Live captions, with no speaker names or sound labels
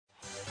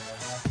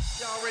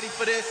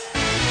for this?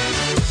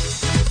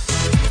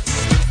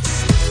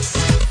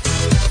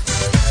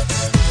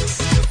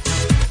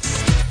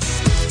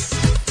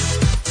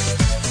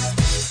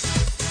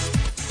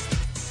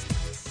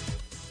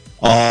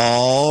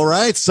 All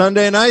right,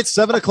 Sunday night,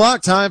 7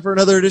 o'clock, time for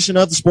another edition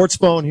of the Sports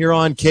Phone here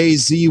on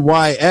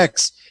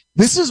KZYX.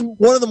 This is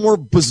one of the more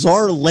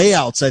bizarre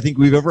layouts I think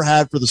we've ever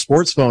had for the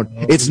Sports Phone.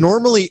 It's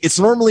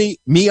normally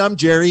me, I'm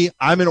Jerry,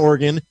 I'm in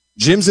Oregon,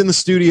 Jim's in the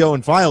studio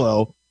in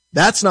Philo.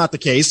 That's not the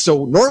case.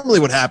 So normally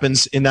what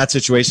happens in that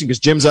situation, because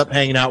Jim's up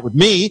hanging out with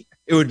me,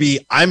 it would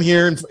be I'm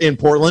here in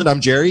Portland, I'm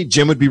Jerry,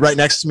 Jim would be right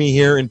next to me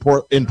here in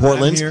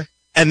Portland,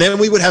 and then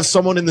we would have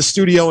someone in the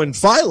studio in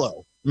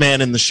Philo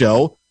manning the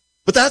show.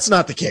 But that's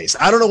not the case.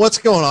 I don't know what's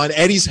going on.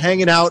 Eddie's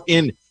hanging out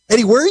in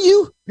Eddie. Where are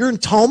you? You're in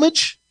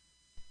Talmadge?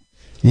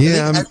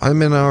 Yeah,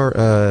 I'm in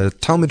our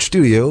Talmadge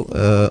studio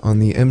on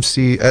the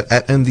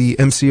the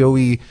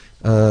MCOE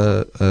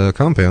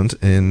compound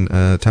in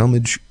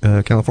Talmadge,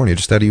 California,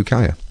 just out of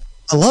Ukiah.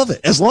 I love it.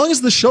 As long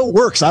as the show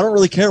works, I don't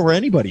really care where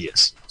anybody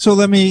is. So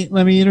let me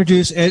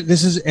introduce.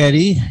 This is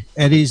Eddie.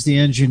 Eddie's the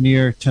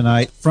engineer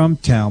tonight from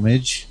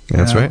Talmadge.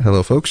 That's right.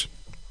 Hello, folks.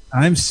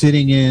 I'm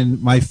sitting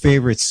in my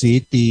favorite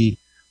seat, the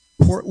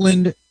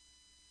Portland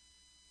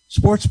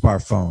Sports Bar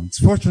phone.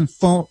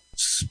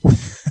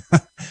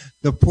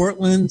 The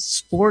Portland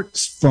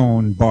Sports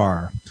Phone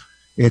Bar.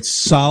 It's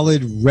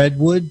solid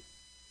redwood,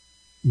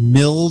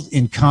 milled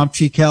in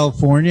Comfy,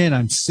 California, and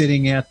I'm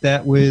sitting at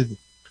that with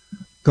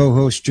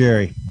co-host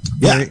Jerry.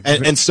 Yeah,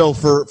 and so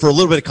for a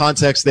little bit of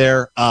context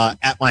there,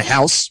 at my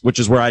house, which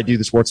is where I do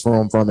the Sports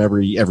Phone from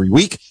every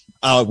week,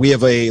 we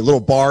have a little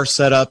bar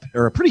set up,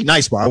 or a pretty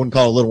nice bar. I wouldn't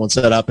call it a little one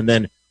set up, and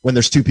then when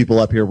there's two people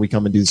up here, we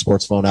come and do the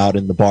Sports Phone out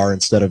in the bar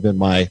instead of in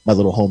my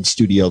little home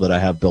studio that I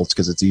have built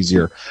because it's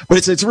easier. But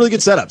it's a really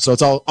good setup. So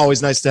it's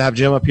always nice to have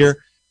Jim up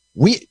here.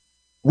 We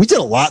did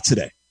a lot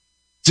today.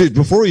 Dude,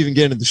 before we even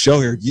get into the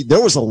show here,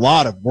 there was a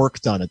lot of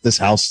work done at this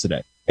house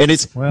today. And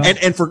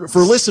and for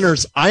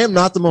listeners, I am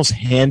not the most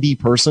handy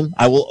person.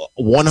 I will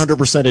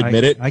 100%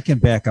 admit it. I can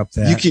back up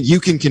that. You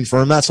can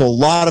confirm that. So a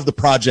lot of the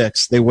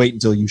projects, they wait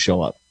until you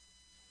show up.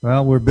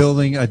 Well, we're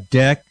building a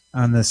deck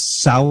on the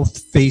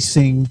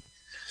south-facing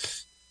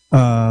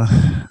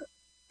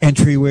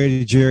entryway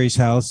to Jerry's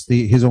house.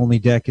 His only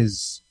deck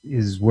is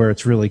where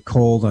it's really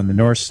cold on the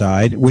north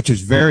side, which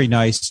is very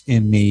nice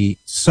in the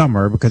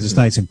summer because it's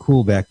nice and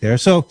cool back there.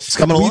 So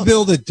we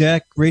build a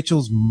deck.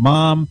 Rachel's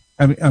mom,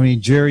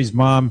 Jerry's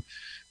mom,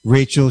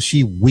 Rachel,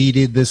 she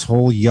weeded this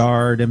whole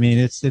yard. I mean,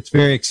 it's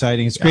very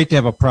exciting. It's great to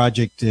have a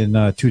project in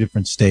two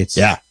different states.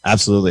 Yeah,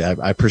 absolutely.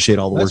 I appreciate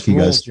all the work you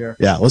guys. Jerry.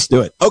 Yeah, let's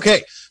do it.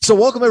 Okay. So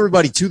welcome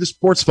everybody to the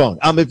Sports Phone.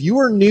 If you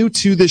are new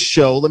to this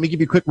show, let me give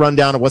you a quick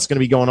rundown of what's going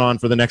to be going on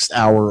for the next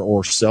hour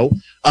or so.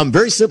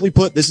 Very simply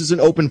put, this is an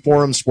open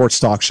forum sports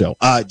talk show.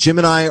 Jim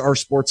and I are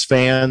sports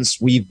fans.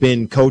 We've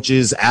been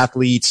coaches,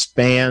 athletes,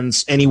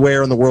 fans,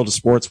 anywhere in the world of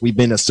sports. We've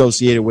been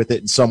associated with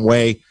it in some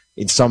way,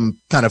 in some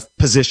kind of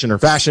position or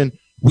fashion.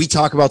 We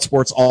talk about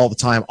sports all the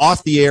time.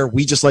 Off the air,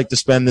 we just like to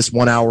spend this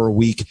 1 hour a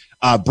week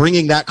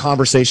bringing that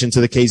conversation to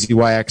the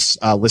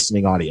KZYX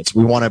listening audience.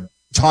 We want to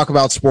talk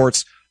about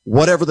sports,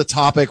 whatever the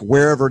topic,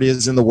 wherever it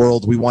is in the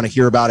world. We want to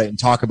hear about it and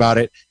talk about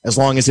it as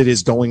long as it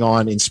is going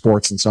on in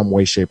sports in some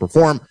way, shape, or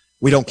form.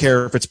 We don't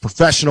care if it's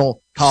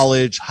professional,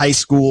 college, high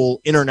school,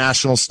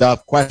 international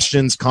stuff,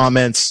 questions,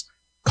 comments,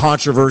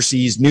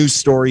 controversies, news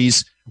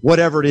stories,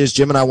 whatever it is.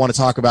 Jim and I want to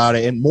talk about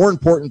it. And more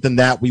important than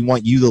that, we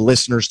want you, the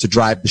listeners, to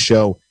drive the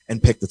show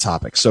and pick the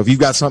topic. So if you've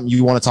got something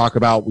you want to talk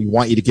about, we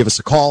want you to give us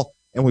a call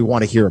and we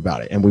want to hear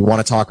about it and we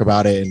want to talk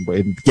about it. And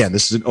again,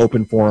 this is an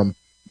open forum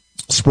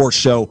sports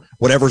show.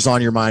 Whatever's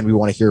on your mind, we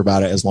want to hear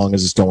about it as long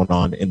as it's going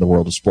on in the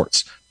world of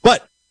sports.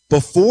 But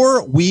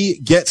before we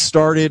get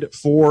started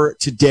for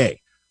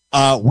today,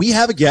 we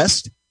have a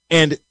guest,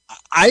 and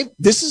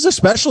this is a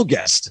special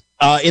guest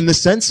in the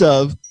sense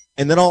of,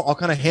 and then I'll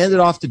kind of hand it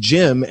off to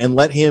Jim and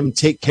let him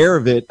take care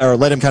of it, or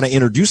let him kind of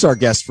introduce our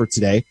guest for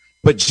today.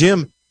 But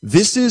Jim,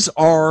 this is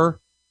our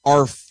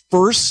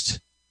first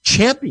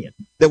champion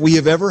that we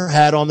have ever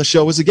had on the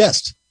show as a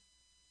guest.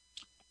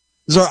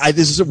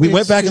 We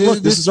went back and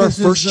looked. This is our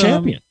first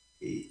champion.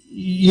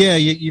 Yeah,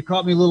 you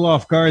caught me a little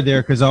off guard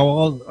there because I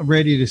was all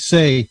ready to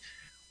say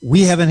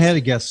we haven't had a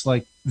guest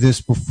like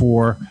this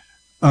before.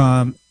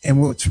 And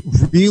what's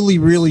really,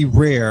 really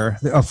rare,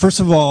 first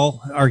of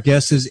all, our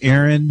guest is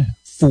Aaron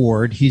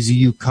Ford. He's a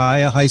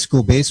Ukiah High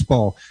School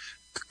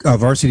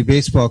varsity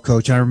baseball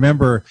coach. I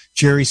remember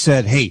Jerry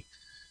said, "Hey,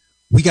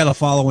 we got to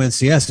follow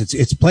NCS.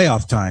 It's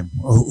playoff time.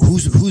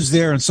 Who's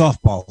there in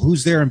softball?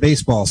 Who's there in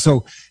baseball?"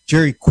 So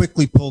Jerry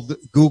quickly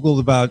Googled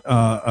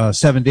about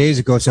 7 days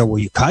ago. Said, "Well,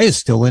 Ukiah's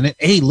still in it.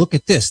 Hey, look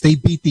at this. They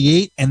beat the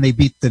 8 and they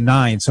beat the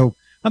 9." So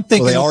I'm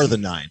thinking, they are the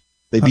 9.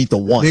 They beat the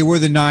 1. They were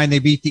the 9. They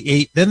beat the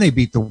 8. Then they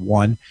beat the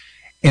 1.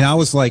 And I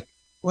was like,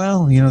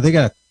 well, they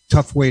got a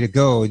tough way to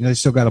go. They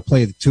still got to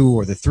play the 2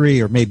 or the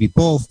 3 or maybe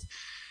both.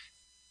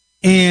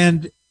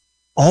 And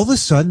all of a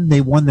sudden,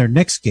 they won their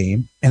next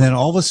game, and then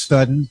all of a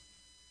sudden,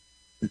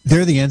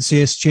 they're the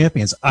NCS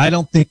champions. I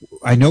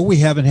know we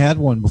haven't had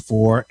one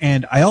before,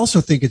 and I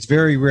also think it's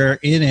very rare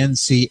in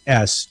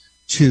NCS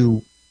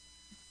to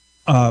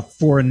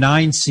for a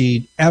 9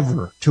 seed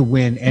ever to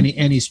win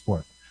any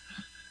sport.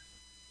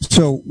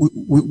 So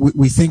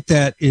we think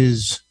that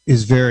is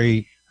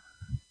very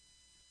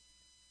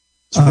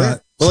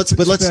let's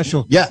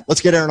special.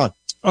 Let's get Aaron on.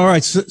 All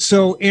right,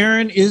 so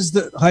Aaron is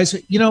the high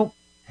school.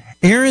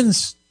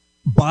 Aaron's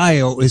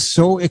bio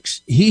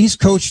is he's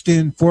coached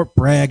in Fort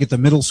Bragg at the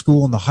middle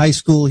school and the high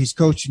school. He's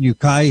coached in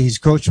Ukiah. He's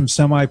coached some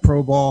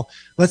semi-pro ball.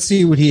 Let's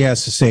see what he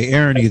has to say.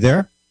 Aaron, are you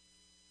there?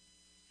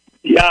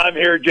 Yeah, I'm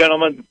here,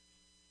 gentlemen.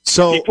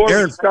 So before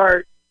Aaron, we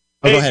start,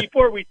 I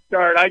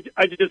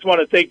just want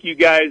to thank you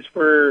guys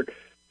for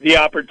the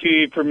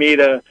opportunity for me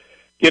to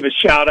give a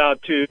shout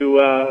out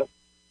to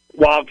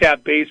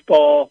Wildcat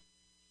baseball,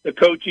 the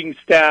coaching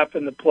staff,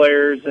 and the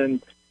players,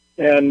 and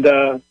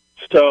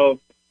so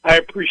I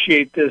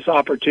appreciate this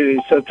opportunity.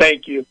 So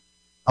thank you.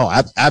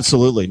 Oh,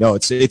 absolutely. No,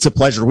 it's a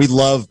pleasure. We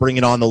love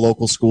bringing on the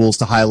local schools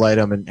to highlight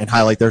them and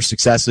highlight their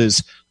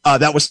successes.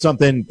 That was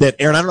something that,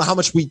 Aaron, I don't know how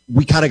much we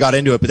kind of got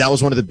into it, but that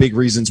was one of the big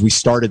reasons we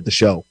started the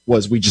show.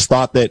 Was we just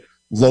thought that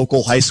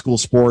local high school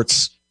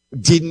sports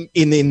didn't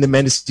in the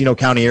Mendocino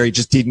County area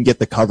just didn't get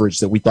the coverage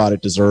that we thought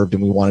it deserved,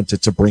 and we wanted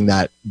to bring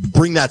that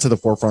to the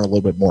forefront a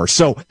little bit more.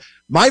 So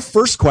my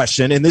first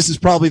question, and this is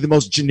probably the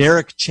most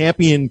generic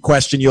champion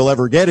question you'll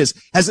ever get, is: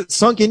 has it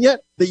sunk in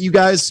yet that you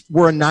guys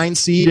were a 9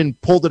 seed and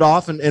pulled it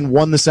off and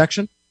won the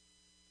section?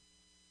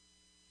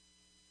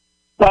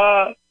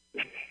 No,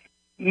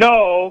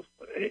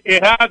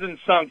 it hasn't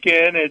sunk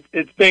in.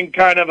 It's been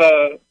kind of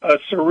a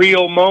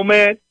surreal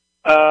moment.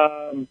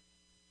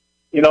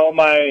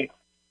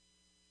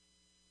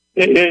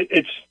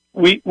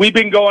 We've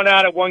been going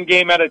at it one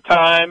game at a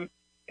time,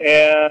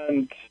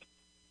 and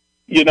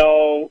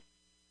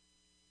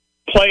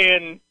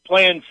playing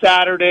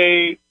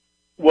Saturday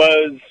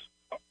was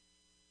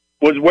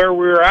where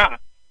we were at,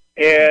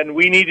 and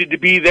we needed to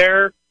be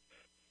there,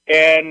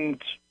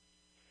 and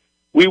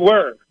we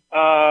were.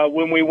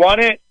 When we won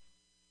it,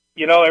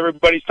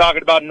 everybody's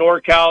talking about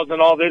NorCals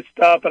and all this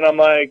stuff, and I'm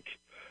like,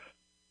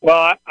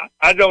 well,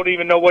 I don't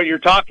even know what you're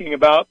talking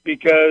about,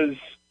 because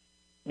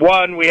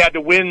one, we had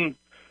to win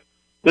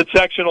the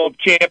sectional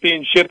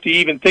championship to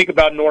even think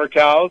about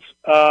NorCals.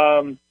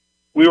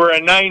 We were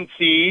a 9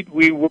 seed.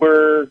 We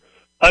were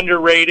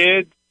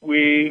underrated.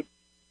 We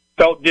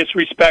felt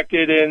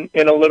disrespected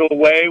in a little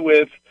way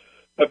with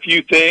a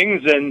few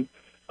things. And,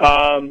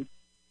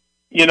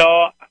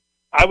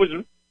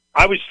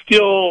 I was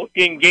still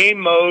in game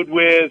mode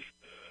with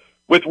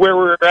where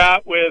we were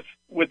at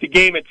with the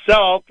game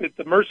itself at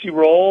the Mercy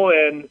Roll.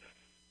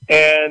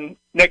 And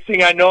next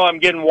thing I know, I'm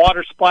getting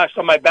water splashed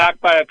on my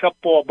back by a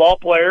couple of ball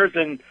players,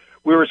 and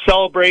we were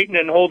celebrating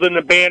and holding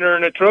a banner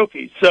and a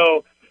trophy.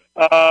 So,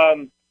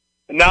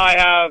 now I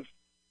have,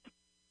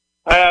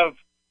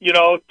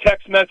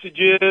 text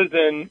messages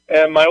and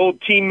my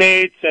old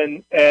teammates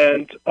and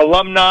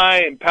alumni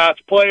and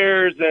past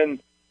players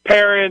and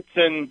parents.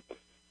 And,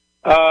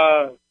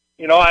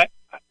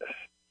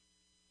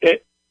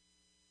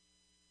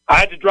 I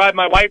had to drive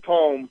my wife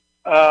home,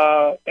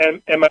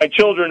 and my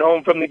children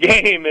home from the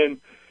game.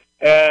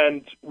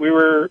 And we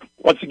were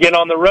once again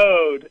on the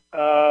road,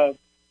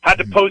 had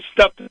to post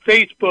stuff to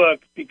Facebook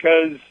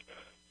because,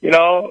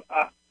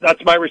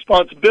 that's my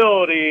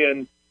responsibility.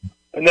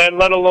 And then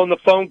let alone the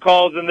phone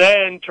calls, and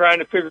then trying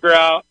to figure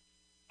out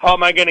how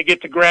am I going to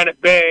get to Granite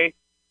Bay,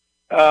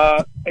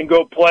 and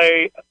go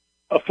play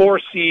a 4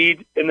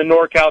 seed in the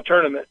NorCal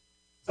tournament.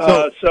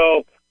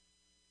 So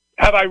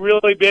have I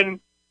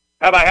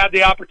had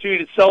the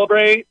opportunity to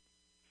celebrate?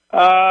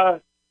 No,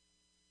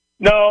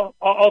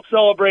 I'll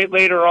celebrate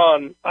later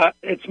on.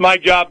 It's my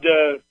job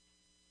to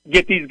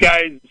get these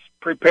guys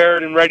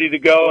prepared and ready to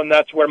go, and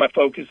that's where my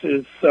focus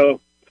is. So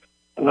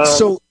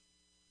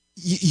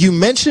you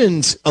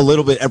mentioned a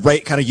little bit,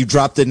 right? Kind of, you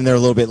dropped it in there a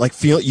little bit.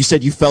 You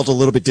said you felt a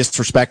little bit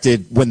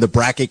disrespected when the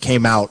bracket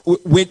came out.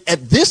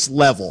 At this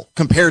level,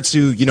 compared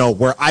to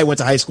where I went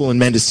to high school in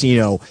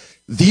Mendocino,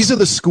 these are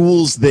the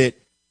schools that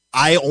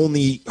I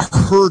only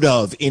heard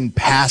of in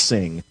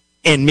passing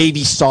and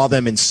maybe saw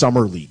them in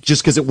summer league,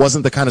 just because it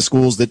wasn't the kind of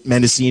schools that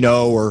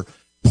Mendocino or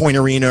Point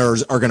Arena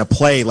are going to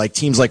play, like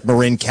teams like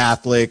Marin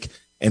Catholic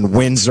and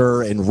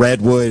Windsor and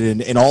Redwood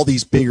and all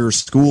these bigger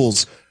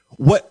schools.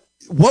 What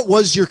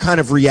was your kind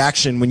of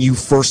reaction when you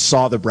first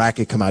saw the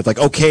bracket come out? Like,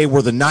 okay,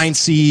 we're the 9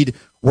 seed,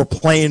 we're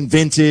playing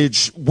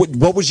vintage.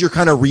 What was your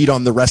kind of read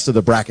on the rest of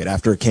the bracket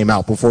after it came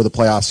out, before the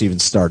playoffs even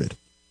started?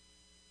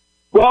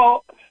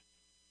 Well,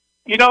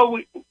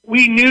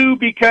 we knew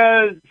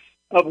because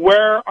of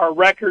where our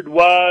record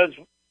was.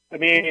 I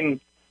mean,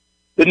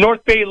 the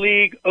North Bay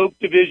League, Oak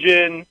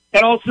Division,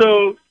 and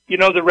also,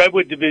 the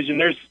Redwood Division.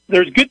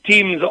 There's good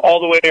teams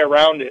all the way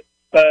around it.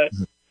 But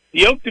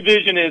the Oak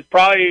Division is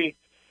probably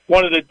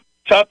one of the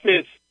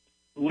toughest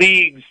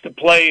leagues to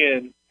play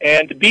in.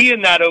 And to be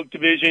in that Oak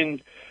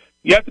Division,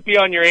 you have to be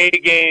on your A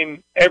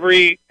game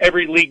every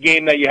league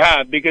game that you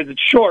have, because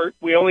it's short.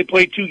 We only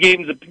play 2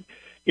 games.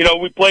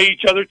 We play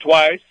each other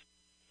twice.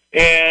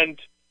 And,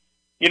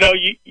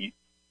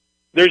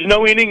 there's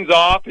no innings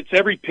off. It's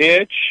every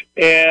pitch.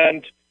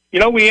 And,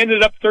 we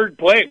ended up third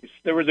place.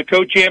 There was a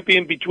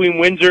co-champion between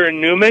Windsor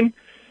and Newman.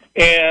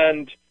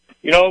 And,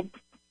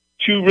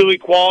 two really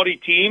quality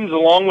teams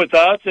along with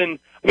us. And,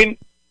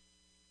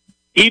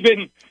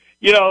 even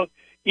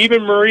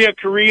Maria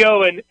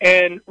Carrillo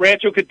and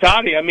Rancho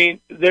Cotati,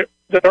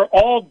 they're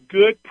all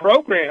good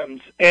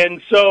programs.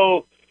 And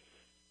so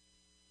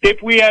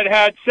if we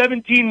had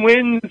 17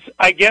 wins,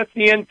 I guess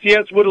the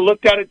NCS would have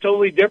looked at it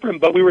totally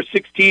different, but we were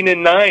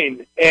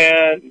 16-9.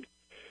 And,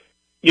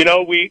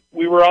 we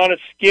were on a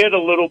skid a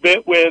little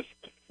bit with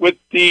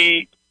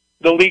the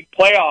league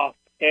playoff.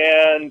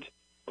 And,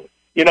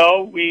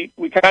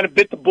 we kind of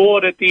bit the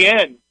bullet at the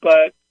end.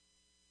 But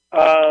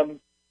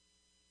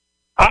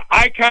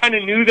I kind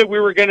of knew that we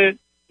were going to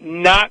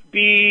not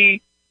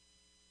be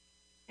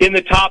in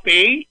the top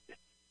 8.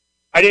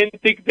 I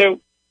didn't think that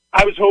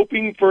I was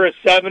hoping for a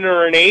 7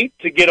 or an 8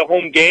 to get a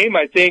home game.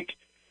 I think,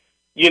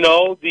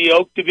 the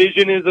Oak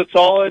Division is a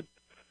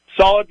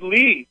solid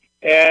league,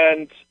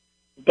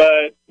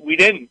 but we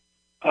didn't.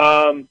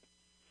 The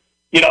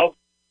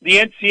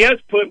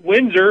NCS put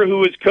Windsor, who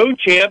was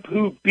co-champ,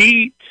 who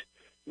beat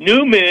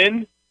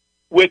Newman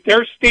with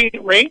their state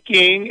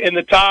ranking in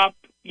the top.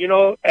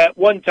 At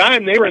one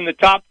time they were in the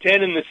top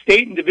 10 in the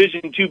state in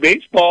Division II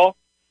baseball,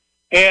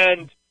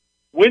 and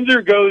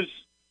Windsor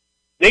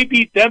they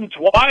beat them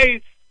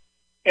twice,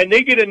 and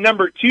they get a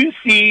number 2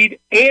 seed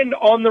and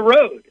on the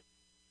road.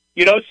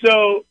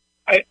 So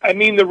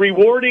the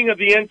rewarding of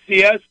the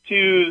NCS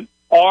to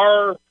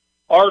our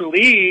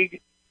league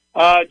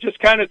just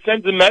kind of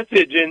sends a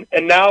message,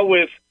 and now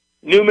with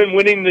Newman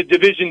winning the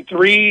Division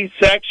III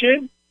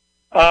section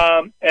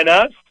and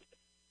us,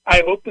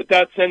 I hope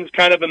that sends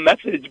kind of a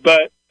message.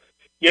 But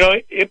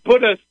it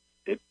put a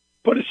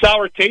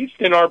sour taste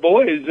in our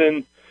boys,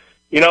 and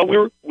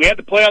we had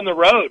to play on the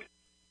road,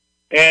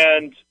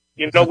 and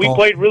we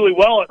played really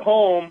well at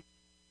home,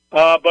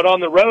 but on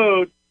the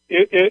road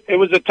it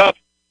was a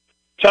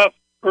tough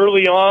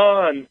early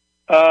on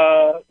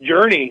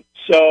journey.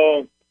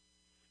 So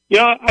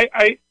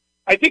I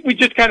think we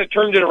just kind of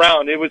turned it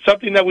around. It was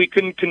something that we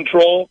couldn't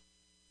control.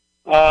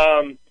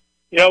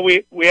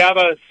 We have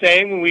a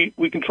saying,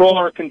 we control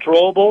our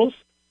controllables,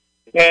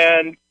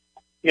 and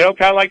kind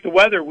of like the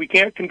weather, we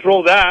can't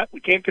control that. We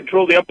can't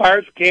control the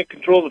umpires. We can't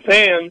control the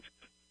fans.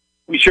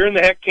 We sure in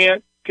the heck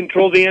can't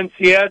control the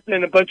NCS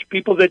and a bunch of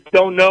people that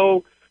don't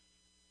know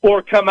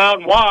or come out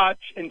and watch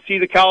and see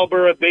the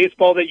caliber of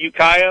baseball that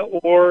Ukiah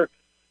or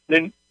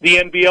the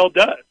NBL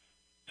does.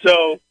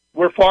 So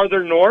we're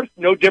farther north,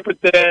 no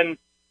different than,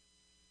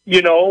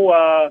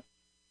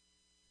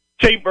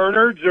 St.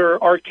 Bernard's or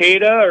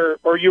Arcata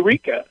or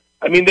Eureka.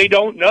 They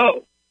don't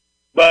know.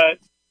 But,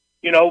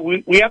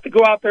 we have to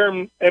go out there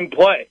and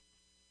play.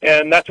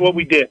 And that's what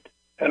we did.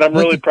 And I'm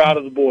really proud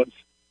of the boys.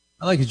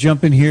 I'd like to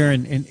jump in here,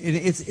 and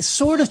it's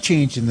sort of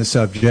changing the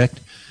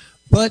subject,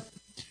 but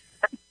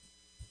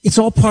it's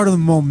all part of the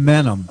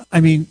momentum.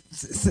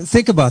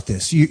 Think about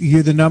this.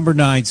 You're the number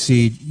 9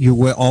 seed. You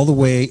went all the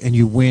way, and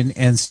you win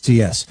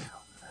NCS.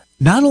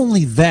 Not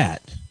only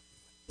that,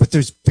 but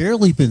there's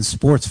barely been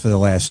sports for the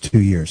last 2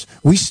 years.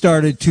 We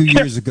started 2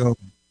 years ago.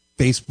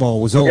 Baseball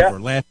was over. Yeah.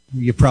 Last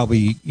year, you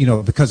probably,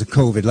 because of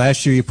COVID.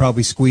 Last year, you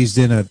probably squeezed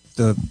in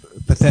the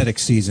pathetic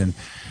season.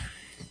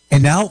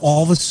 And now,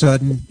 all of a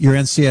sudden, you're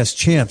NCS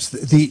champs.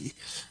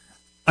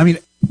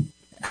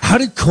 How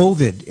did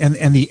COVID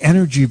and the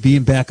energy of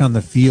being back on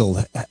the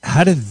field,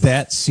 how did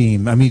that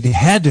seem? It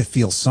had to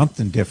feel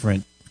something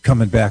different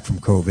coming back from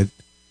COVID.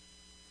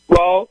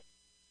 Well,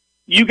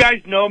 you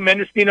guys know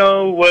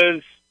Mendocino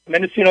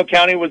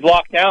County was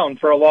locked down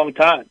for a long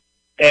time.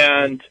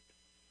 And,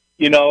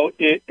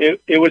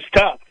 it was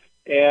tough.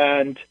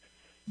 And,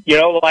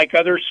 like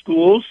other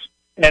schools,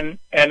 and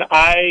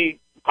I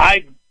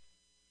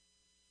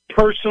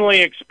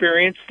personally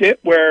experienced it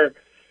where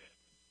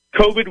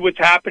COVID was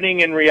happening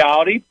in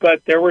reality,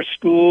 but there were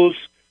schools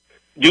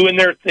doing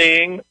their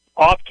thing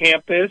off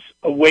campus,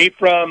 away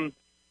from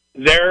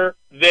their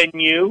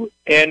venue,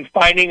 and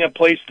finding a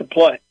place to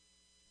play.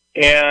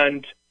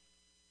 And,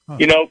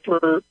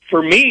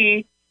 for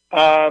me,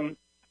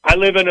 I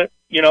live in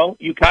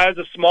Ukiah is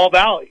a small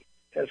valley,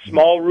 a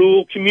small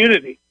rural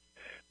community.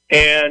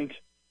 And,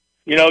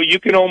 you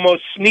can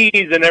almost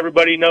sneeze and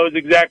everybody knows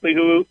exactly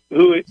who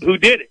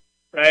did it,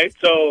 right?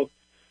 So,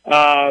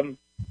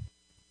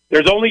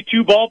 there's only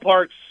 2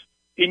 ballparks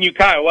in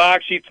Ukiah. Well,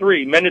 actually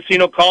 3.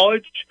 Mendocino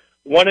College,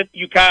 one at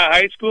Ukiah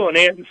High School, and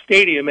Anton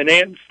Stadium. And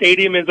Anton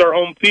Stadium is our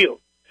home field.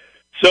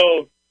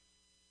 So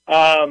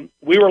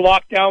we were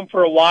locked down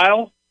for a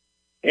while.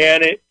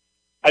 And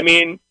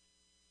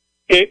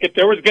if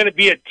there was going to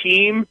be a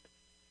team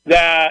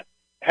that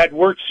had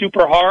worked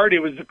super hard, it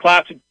was the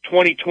class of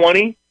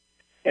 2020.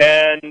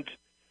 And,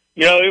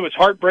 it was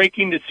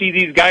heartbreaking to see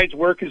these guys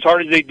work as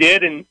hard as they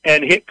did and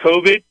hit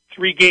COVID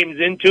 3 games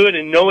into it,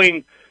 and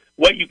knowing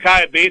what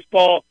Ukiah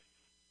baseball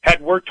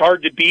had worked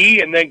hard to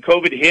be, and then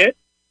COVID hit.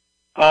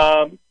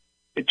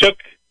 It took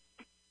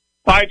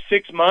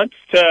 5-6 months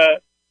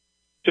to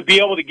to be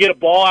able to get a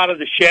ball out of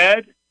the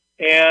shed.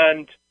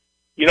 And,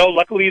 you know,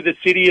 luckily the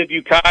city of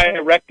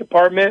Ukiah rec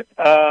department,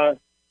 I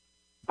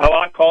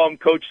call him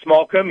Coach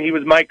Smallcombe. He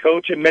was my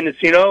coach at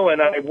Mendocino,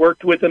 and I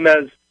worked with him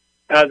as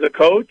a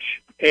coach.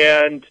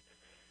 And,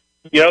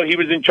 you know, he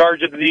was in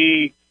charge of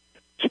the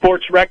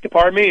sports rec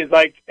department. He's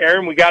like,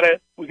 Aaron, we gotta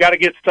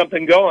get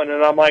something going.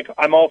 And I'm like,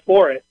 I'm all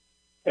for it.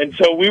 And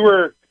so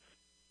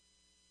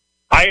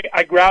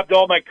I grabbed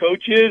all my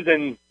coaches,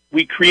 and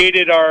we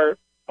created our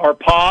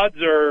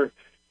pods, or,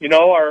 you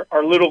know,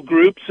 our little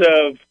groups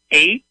of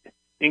 8,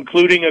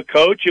 including a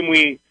coach. And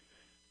we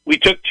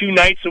took 2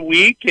 nights a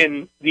week,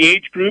 and the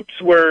age groups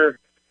were,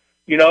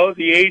 you know,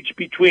 the age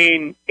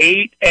between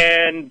 8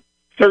 and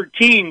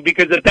 13,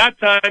 because at that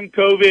time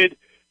COVID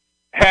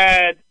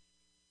had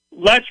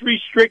less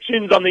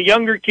restrictions on the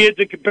younger kids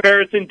in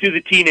comparison to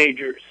the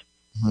teenagers.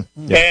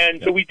 Mm-hmm.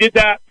 And so we did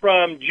that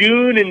from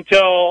June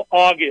until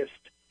August.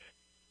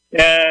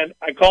 And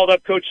I called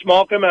up Coach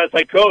Smallcombe, and I was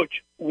like,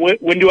 Coach,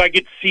 when do I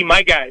get to see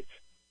my guys?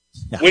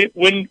 Yeah.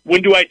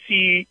 When do I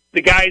see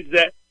the guys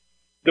that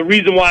the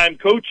reason why I'm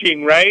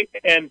coaching, right?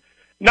 And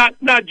not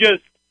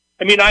just,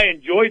 I mean, I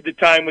enjoyed the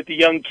time with the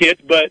young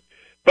kids, but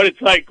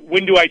it's like,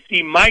 when do I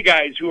see my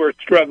guys who are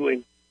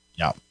struggling?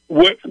 Yeah.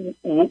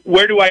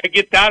 Where do I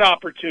get that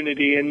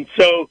opportunity? And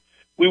so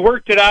we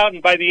worked it out,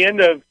 and by the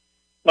end of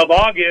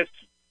August,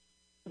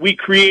 we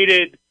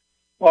created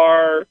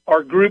our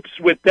groups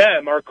with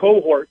them, our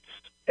cohorts.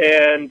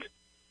 And,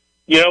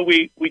 you know,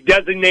 we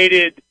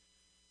designated,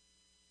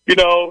 you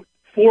know,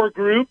 4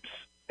 groups,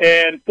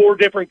 and 4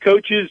 different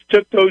coaches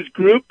took those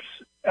groups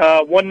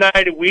 1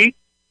 night a week.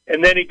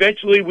 And then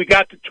eventually we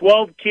got to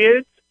 12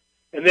 kids,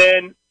 and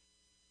then,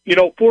 you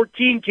know,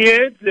 14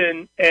 kids,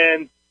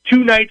 and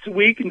 2 nights a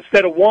week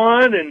instead of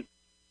 1.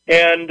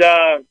 And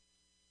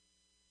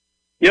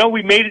you know,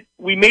 we made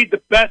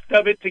the best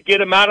of it to get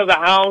them out of the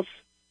house,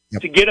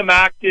 yep, to get them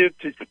active,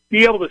 to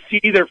be able to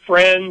see their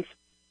friends.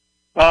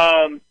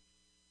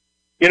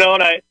 You know,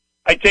 and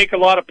I take a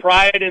lot of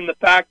pride in the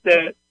fact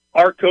that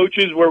our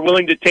coaches were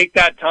willing to take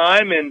that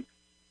time,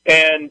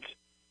 and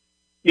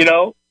you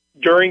know,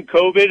 during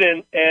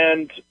COVID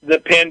and the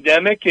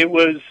pandemic,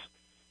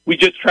 we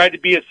just tried to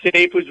be as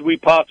safe as we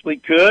possibly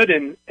could,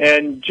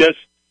 and just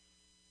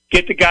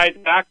get the guys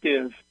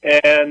active.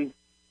 And,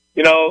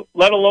 you know,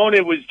 let alone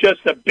it was just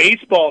a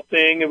baseball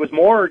thing. It was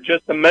more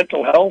just a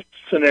mental health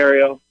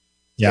scenario.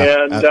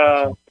 Yeah.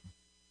 And,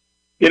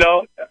 you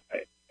know,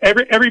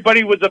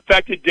 everybody was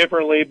affected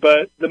differently,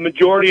 but the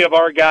majority of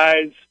our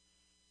guys,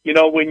 you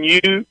know, when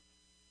you've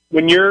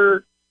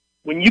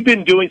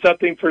been doing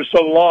something for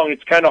so long,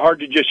 it's kind of hard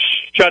to just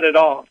shut it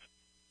off.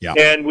 Yeah.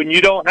 And when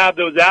you don't have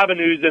those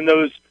avenues and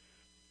those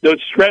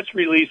stress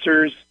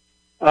releasers,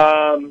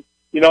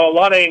 you know, a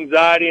lot of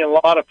anxiety and a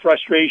lot of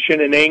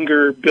frustration and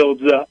anger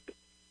builds up.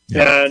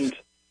 Yeah. And,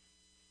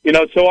 you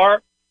know,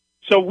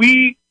 so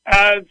we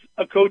as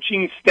a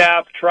coaching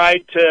staff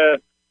tried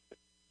to,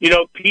 you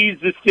know, appease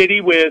the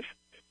city with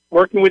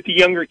working with the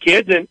younger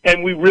kids,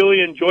 and we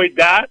really enjoyed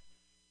that.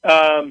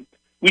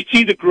 We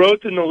see the growth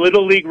in the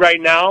Little League right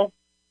now.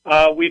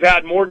 We've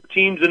had more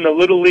teams in the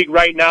Little League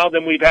right now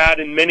than we've had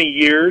in many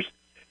years,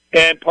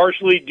 and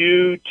partially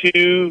due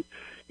to,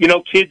 you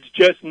know, kids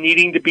just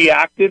needing to be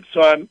active.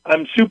 So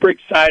I'm super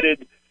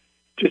excited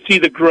to see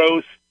the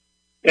growth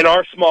in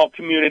our small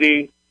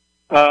community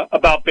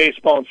about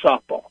baseball and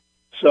softball.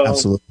 So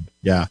absolutely,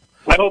 yeah.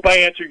 I hope I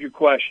answered your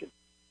question.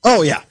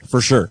 Oh yeah,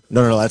 for sure.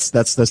 No, that's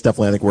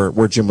definitely, I think,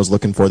 where Jim was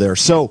looking for there.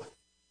 So,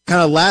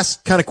 kind of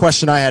last kind of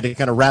question I had to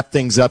kind of wrap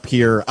things up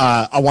here.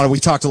 We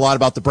talked a lot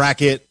about the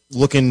bracket,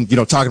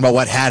 talking about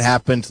what had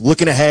happened.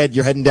 Looking ahead,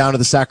 you're heading down to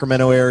the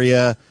Sacramento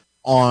area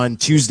on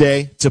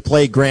Tuesday to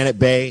play Granite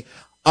Bay.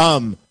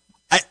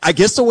 I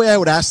guess the way I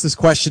would ask this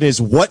question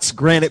is, what's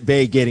Granite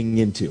Bay getting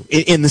into?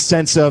 In the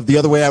sense of, the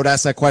other way I would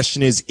ask that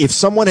question is, if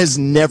someone has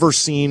never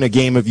seen a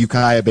game of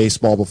Ukiah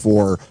baseball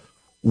before,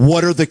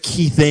 what are the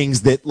key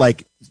things that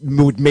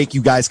would make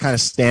you guys kind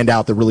of stand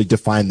out that really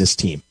define this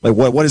team? Like,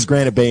 what is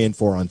Granite Bay in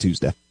for on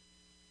Tuesday?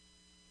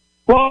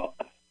 Well,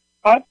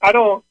 I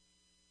don't,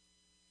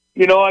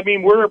 I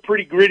mean, we're a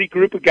pretty gritty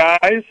group of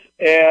guys,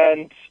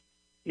 and,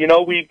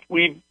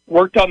 we've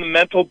worked on the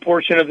mental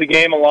portion of the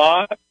game a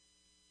lot.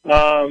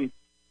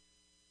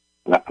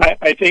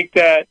 I think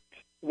that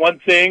one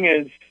thing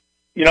is,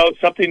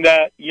 something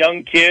that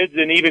young kids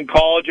and even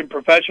college and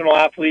professional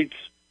athletes,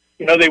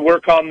 they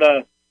work on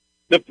the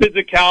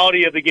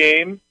physicality of the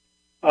game,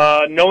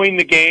 knowing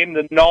the game,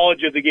 the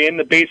knowledge of the game,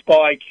 the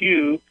baseball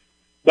IQ,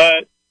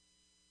 but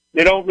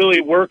they don't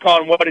really work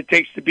on what it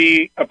takes to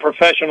be a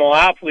professional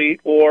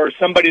athlete or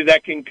somebody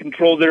that can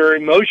control their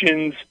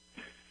emotions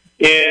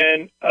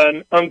in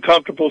an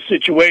uncomfortable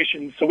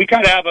situation. So we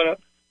kind of have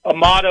a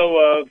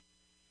motto of,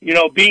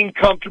 being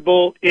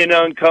comfortable in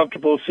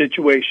uncomfortable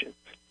situations.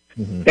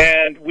 Mm-hmm.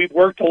 And we've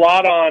worked a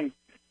lot on,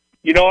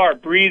 our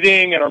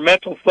breathing and our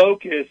mental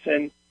focus.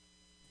 And,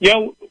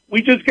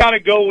 we just got to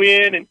go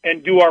in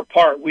and do our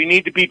part. We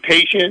need to be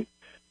patient.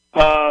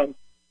 I'm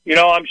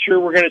sure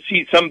we're going to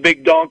see some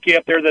big donkey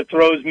up there that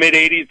throws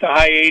mid-80s to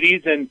high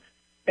 80s. And,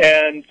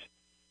 And,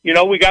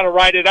 we got to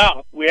ride it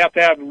out. We have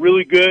to have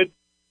really good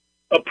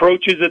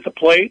approaches at the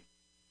plate.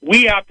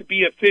 We have to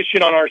be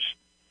efficient on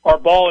our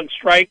ball and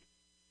strike,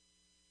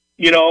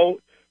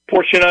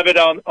 portion of it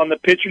on the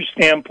pitcher's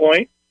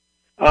standpoint.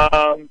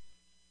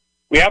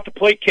 We have to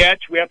play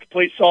catch. We have to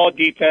play solid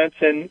defense.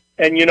 And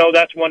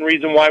that's one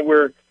reason why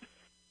we're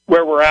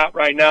where we're at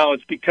right now.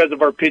 It's because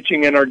of our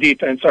pitching and our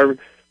defense.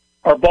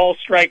 Our ball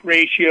strike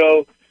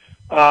ratio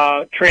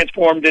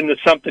transformed into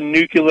something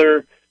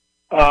nuclear,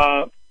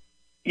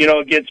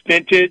 against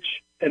Vintage.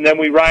 And then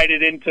we ride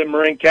it into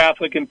Marin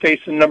Catholic and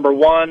facing number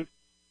one.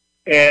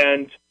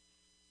 And,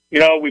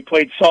 we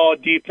played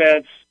solid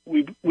defense.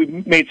 We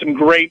made some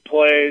great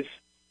plays.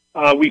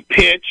 We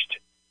pitched.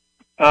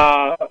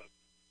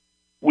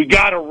 We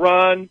got a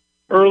run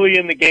early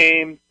in the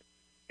game,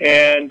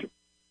 and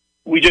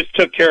we just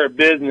took care of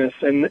business.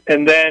 And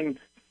then,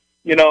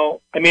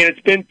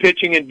 it's been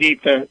pitching and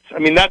defense.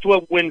 That's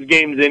what wins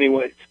games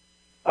anyways.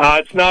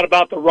 It's not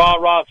about the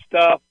rah-rah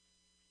stuff.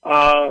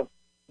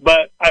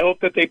 But I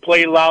hope that they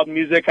play loud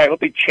music. I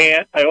hope they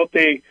chant. I hope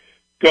they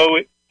go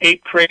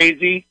ape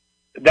crazy,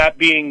 that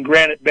being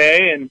Granite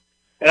Bay, and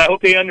I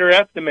hope they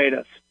underestimate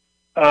us.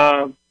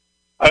 I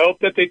hope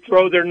that they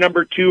throw their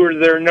number 2 or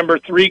their number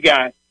 3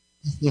 guy.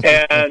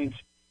 And,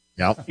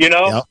 I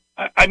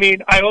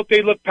hope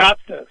they look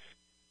past us,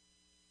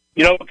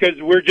 because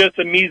we're just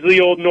a measly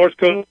old North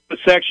Coast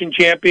section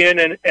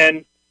champion,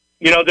 and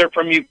they're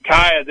from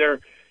Ukiah.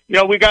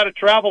 We got to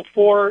travel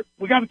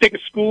we got to take a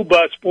school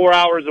bus 4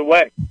 hours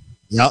away.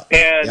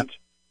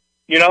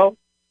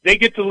 They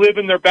get to live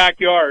in their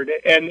backyard,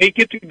 and they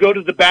get to go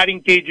to the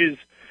batting cages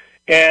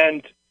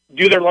and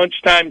do their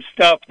lunchtime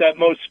stuff that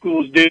most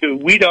schools do.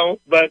 We don't,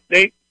 but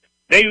they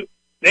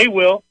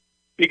will,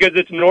 because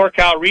it's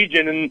NorCal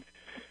region, and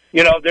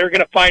they're going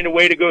to find a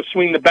way to go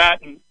swing the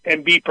bat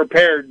and be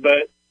prepared.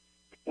 But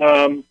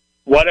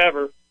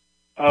whatever,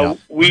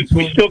 we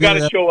still got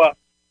to show up.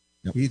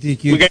 We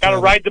got to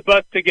ride the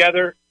bus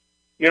together.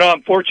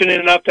 I'm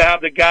fortunate enough to have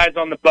the guys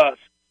on the bus,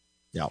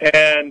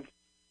 and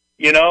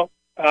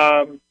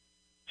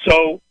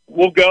so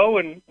we'll go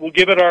and we'll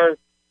give it our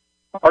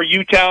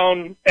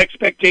U-Town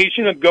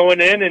expectation of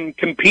going in and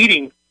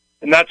competing,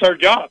 and that's our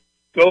job.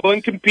 Go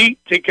and compete,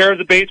 take care of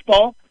the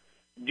baseball,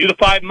 do the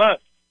 5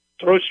 musts,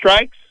 throw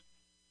strikes,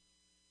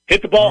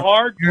 hit the ball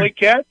hard, play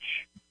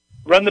catch,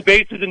 run the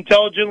bases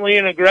intelligently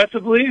and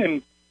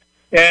aggressively,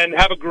 and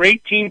have a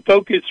great team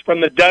focus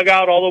from the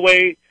dugout all the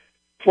way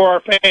for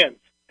our fans.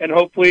 And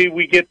hopefully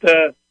we get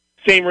the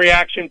same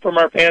reaction from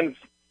our fans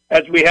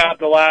as we have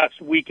the last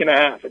week and a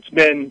half. It's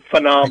been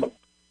phenomenal.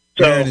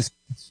 So Aaron,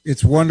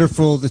 it's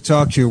wonderful to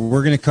talk to you.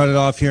 We're going to cut it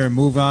off here and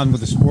move on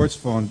with the sports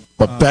phone.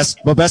 But best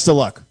of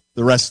luck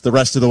the rest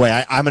of the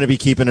way. I'm going to be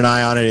keeping an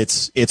eye on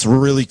it. It's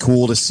really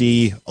cool to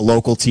see a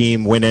local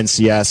team win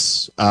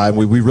NCS.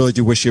 We really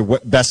do wish you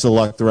best of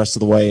luck the rest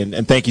of the way.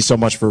 And thank you so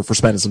much for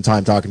spending some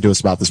time talking to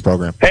us about this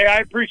program. Hey, I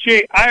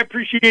appreciate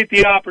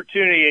the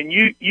opportunity, and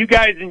you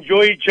guys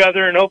enjoy each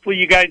other, and hopefully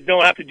you guys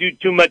don't have to do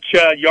too much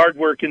yard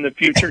work in the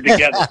future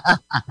together.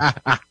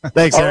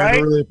 Thanks, Aaron. Right? I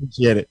really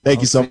appreciate it.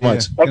 Thank you so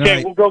much.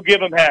 Okay, we'll go give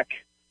them heck.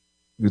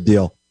 Good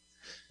deal.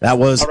 That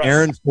was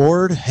Aaron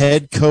Ford,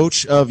 head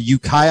coach of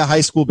Ukiah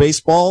High School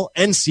Baseball,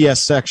 NCS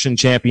section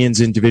champions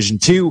in Division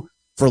II.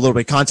 For a little bit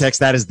of context,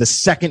 that is the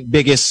second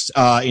biggest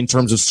in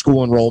terms of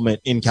school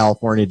enrollment in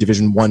California,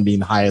 Division I being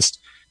the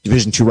highest,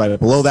 Division II right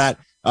below that.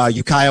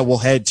 Ukiah will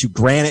head to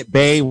Granite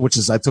Bay, which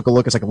is, I took a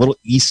look, it's like a little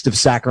east of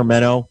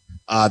Sacramento.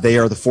 They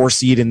are the 4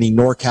 seed in the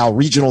NorCal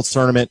Regional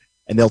Tournament,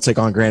 and they'll take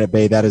on Granite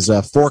Bay. That is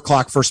a 4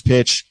 o'clock first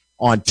pitch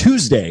on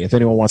Tuesday, if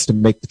anyone wants to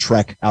make the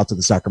trek out to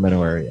the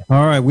Sacramento area.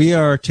 All right, we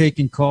are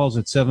taking calls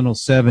at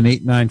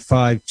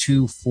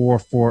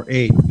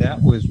 707-895-2448.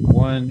 That was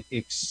one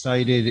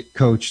excited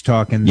coach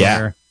talking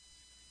there.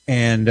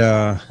 And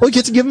we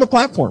get to give him a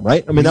platform,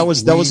 right? That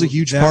was a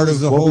huge part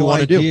of what we want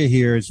to do. The whole idea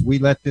here is we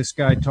let this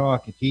guy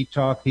talk. If he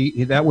talked,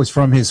 that was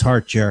from his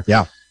heart, Jer.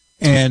 Yeah.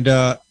 And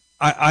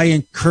I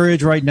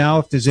encourage right now,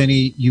 if there's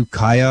any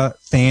Ukiah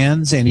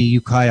fans, any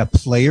Ukiah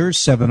players,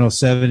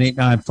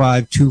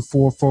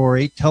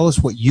 707-895-2448. Tell us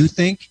what you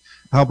think.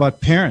 How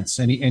about parents?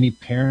 Any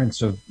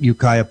parents of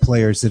Ukiah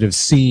players that have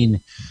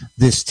seen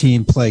this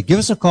team play? Give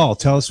us a call.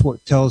 Tell us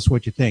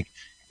what you think.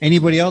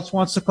 Anybody else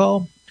wants to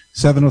call?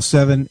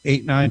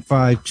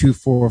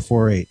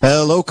 707-895-2448.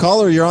 Hello,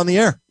 caller. You're on the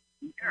air.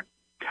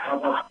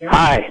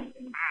 Hi.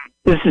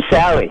 This is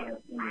Sally.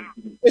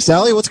 Hey,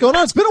 Sally. What's going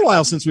on? It's been a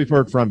while since we've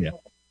heard from you.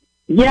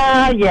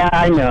 Yeah,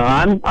 I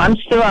know. I'm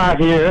still out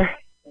here.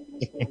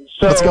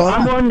 So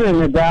I'm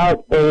wondering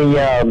about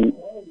a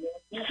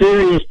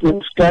serious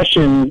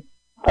discussion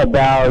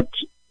about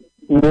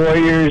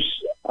Warriors,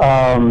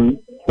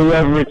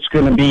 whoever it's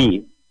going to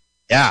be.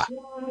 Yeah.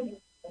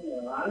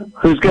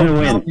 Who's going to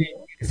win?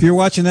 If you're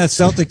watching that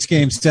Celtics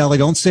game, Sally,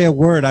 don't say a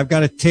word. I've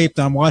got it taped.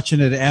 I'm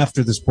watching it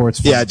after the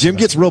sports. Yeah, Jim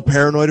gets real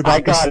paranoid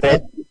about this. I got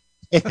it.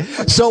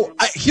 So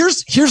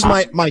here's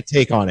my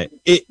take on it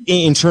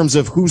in terms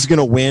of who's going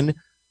to win.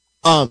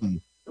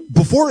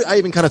 Before I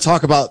even kind of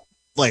talk about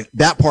like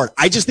that part.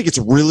 I just think it's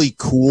really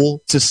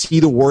cool to see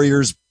the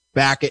Warriors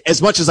back.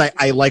 As much as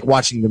I like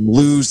watching them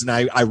lose and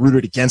I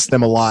rooted against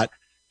them a lot,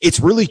 it's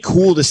really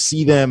cool to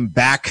see them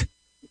back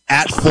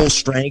at full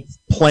strength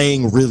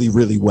playing really,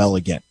 really well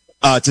again.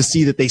 To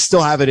see that they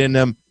still have it in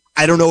them.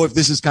 I don't know if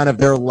this is kind of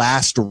their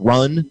last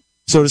run,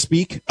 so to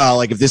speak,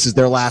 like if this is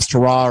their last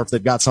hurrah or if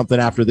they've got something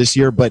after this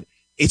year, but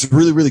it's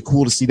really, really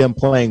cool to see them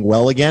playing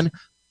well again.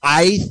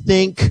 I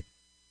think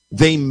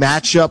they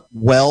match up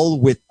well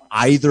with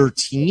either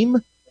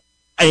team.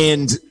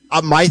 And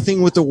my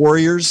thing with the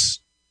Warriors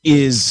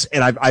is,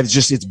 and I've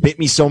just, it's bit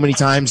me so many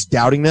times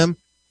doubting them.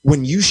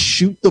 When you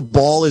shoot the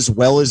ball as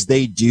well as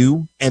they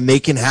do, and they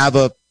can have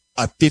a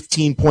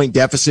 15-point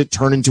deficit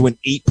turn into an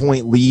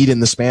 8-point lead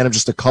in the span of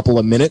just a couple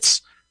of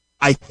minutes,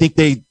 I think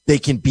they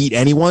can beat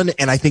anyone.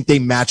 And I think they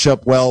match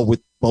up well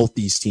with both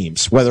these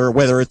teams,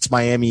 whether it's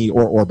Miami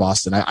or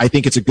Boston. I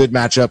think it's a good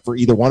matchup for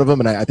either one of them.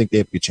 And I think they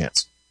have a good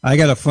chance. I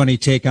got a funny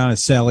take on it,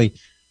 Sally.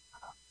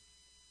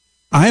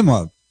 I'm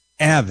a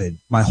avid,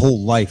 my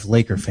whole life,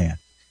 Laker fan,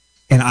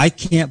 and I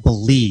can't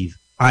believe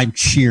I'm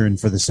cheering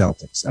for the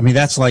Celtics. I mean,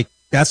 that's like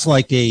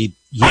a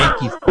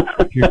Yankee.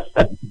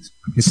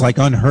 It's like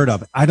unheard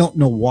of. I don't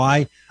know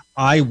why.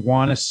 I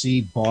want to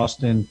see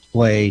Boston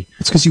play.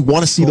 It's because you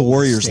want to see the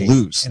Warriors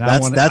lose.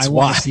 That's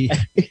why.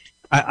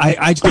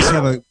 I just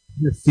have a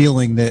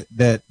feeling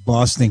that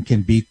Boston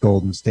can beat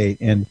Golden State,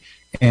 and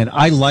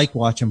I like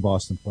watching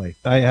Boston play.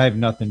 I have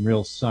nothing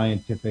real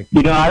scientific.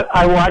 You know,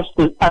 I watched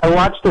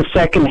the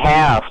second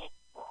half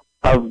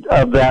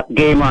of that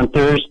game on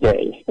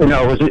Thursday. It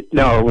was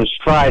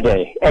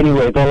Friday.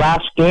 Anyway, the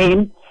last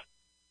game,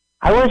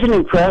 I wasn't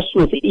impressed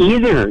with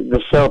either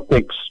the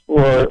Celtics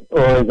or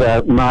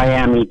the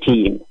Miami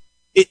team.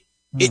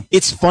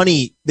 It's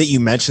funny that you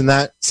mentioned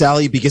that,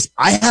 Sally, because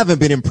I haven't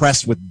been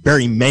impressed with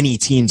very many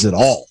teams at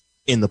all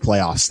in the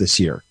playoffs this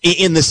year.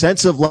 In the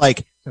sense of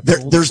like,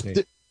 there's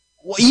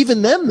well,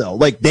 even them though,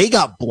 like they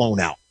got blown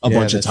out a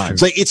bunch of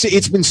times. True. Like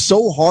it's been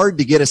so hard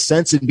to get a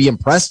sense and be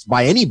impressed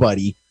by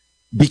anybody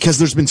because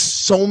there's been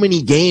so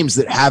many games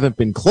that haven't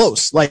been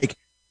close. Like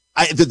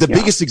the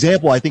biggest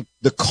example, I think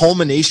the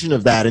culmination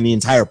of that in the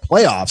entire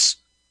playoffs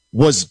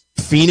was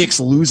Phoenix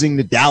losing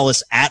to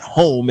Dallas at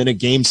home in a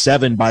game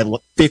 7 by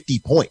 50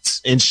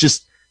 points. And it's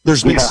just,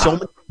 there's been so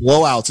many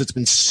blowouts. It's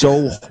been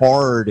so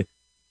hard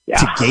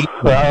to gauge.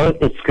 Well,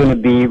 it's going to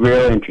be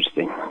real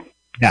interesting.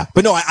 Yeah.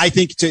 But no, I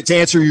think to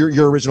answer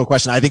your original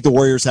question, I think the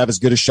Warriors have as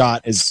good a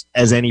shot as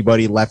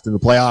anybody left in the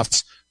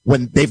playoffs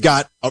when they've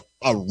got a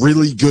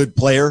really good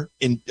player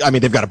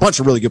they've got a bunch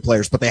of really good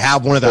players, but they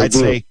have one of the, I'd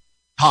say,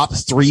 top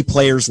 3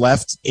 players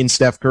left in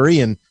Steph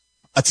Curry, and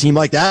a team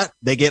like that,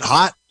 they get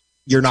hot.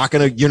 You're not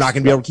gonna be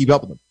able to keep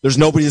up with them. There's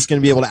nobody that's gonna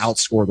be able to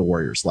outscore the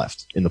Warriors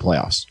left in the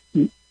playoffs.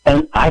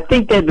 And I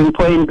think they've been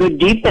playing good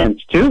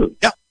defense too.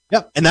 Yeah.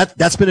 And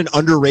that's been an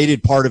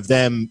underrated part of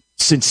them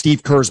since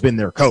Steve Kerr's been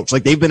their coach.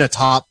 Like they've been a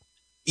top,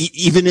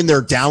 even in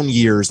their down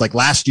years, like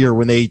last year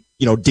when they,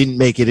 didn't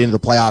make it into the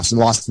playoffs and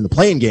lost in the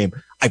play-in game.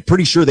 I'm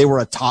pretty sure they were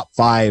a top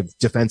 5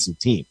 defensive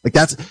team. Like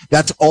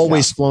that's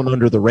always flown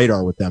under the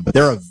radar with them, but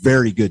they're a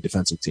very good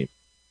defensive team.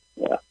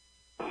 Yeah.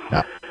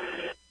 All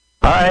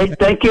right.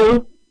 Thank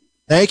you.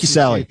 Thank you,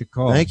 Sally.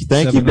 Thank you.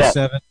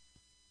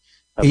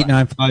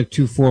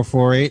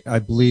 895-2448. I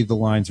believe the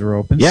lines are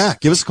open. Yeah,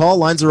 give us a call.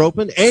 Lines are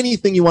open.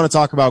 Anything you want to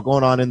talk about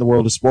going on in the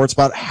world of sports.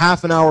 About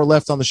half an hour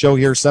left on the show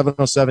here.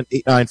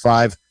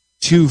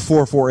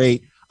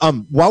 707-895-2448.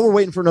 While we're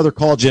waiting for another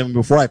call, Jim,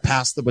 before I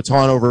pass the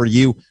baton over to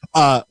you,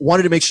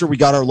 wanted to make sure we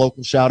got our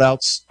local shout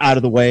outs out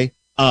of the way.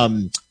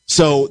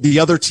 So the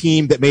other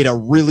team that made a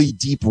really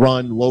deep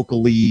run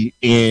locally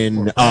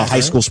in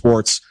high school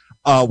sports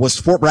was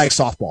Fort Bragg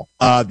softball.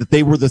 That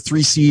they were the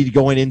 3 seed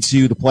going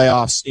into the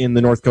playoffs in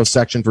the North Coast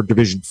section for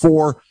Division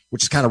 4,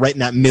 which is kind of right in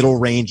that middle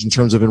range in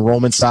terms of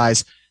enrollment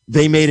size.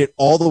 They made it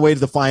all the way to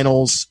the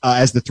finals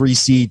as the 3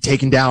 seed,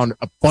 taking down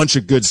a bunch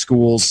of good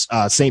schools,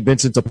 St.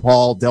 Vincent de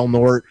Paul, Del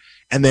Norte,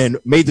 and then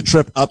made the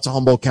trip up to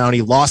Humboldt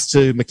County, lost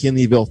to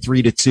McKinleyville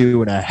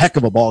 3-2 in a heck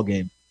of a ball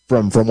game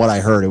from what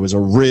I heard. It was a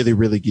really,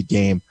 really good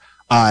game.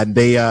 And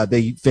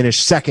they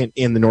finished second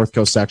in the North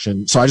Coast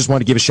section. So I just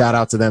wanted to give a shout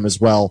out to them as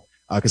well.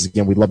 Because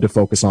again, we'd love to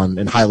focus on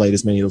and highlight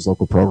as many of those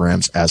local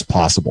programs as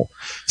possible.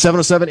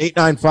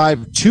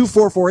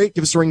 707-895-2448.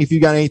 Give us a ring if you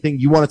got anything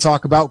you want to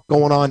talk about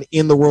going on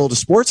in the world of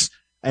sports.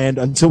 And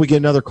until we get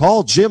another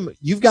call, Jim,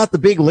 you've got the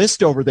big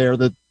list over there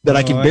that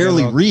I can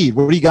barely read.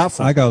 What do you got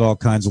for me? I got all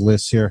kinds of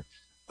lists here.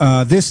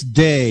 This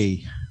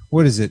day,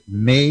 what is it?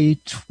 May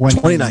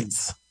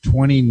 29th.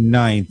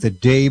 29th, the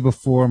day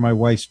before my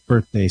wife's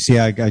birthday. See,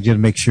 I got to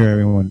make sure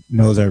everyone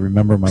knows I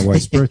remember my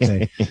wife's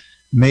birthday.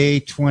 May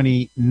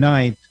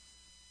 29th.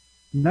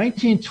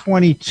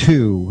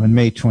 1922, on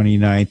May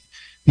 29th,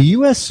 the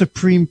U.S.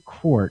 Supreme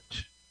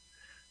Court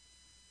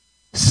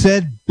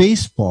said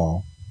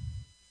baseball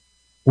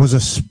was a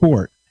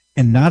sport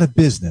and not a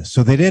business,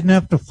 so they didn't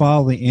have to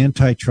follow the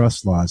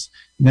antitrust laws.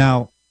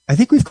 Now, I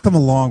think we've come a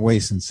long way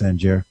since then,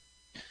 Jer.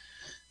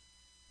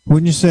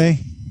 Wouldn't you say?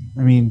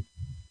 I mean,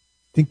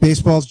 think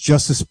baseball's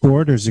just a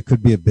sport, or it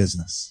could be a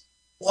business?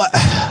 Well,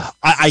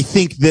 I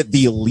think that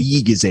the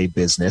league is a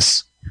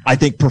business. I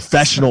think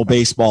professional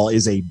baseball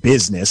is a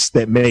business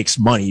that makes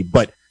money,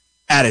 but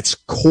at its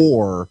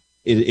core,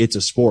 it's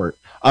a sport.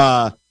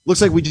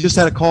 Looks like we just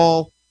had a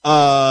call,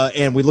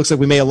 and looks like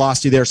we may have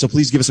lost you there. So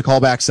please give us a call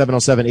back,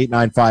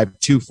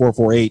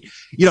 707-895-2448.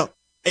 You know,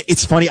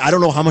 it's funny. I don't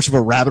know how much of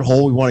a rabbit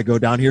hole we want to go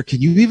down here.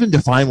 Can you even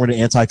define what an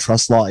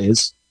antitrust law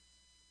is?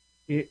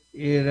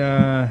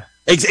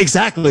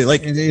 Exactly.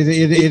 Like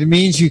it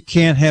means you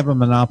can't have a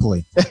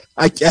monopoly.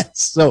 I guess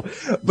so.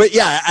 But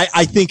yeah,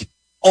 I think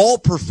all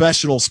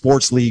professional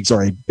sports leagues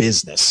are a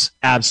business.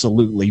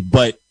 Absolutely.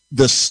 But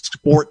the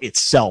sport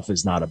itself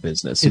is not a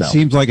business. It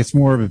seems like it's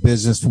more of a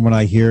business from what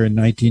I hear in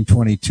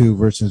 1922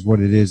 versus what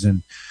it is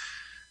in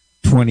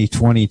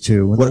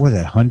 2022. What was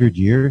that, 100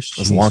 years?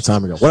 That was a long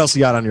time ago. What else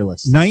you got on your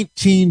list?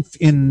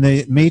 In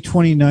the May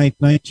 29th,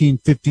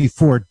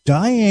 1954,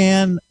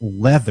 Diane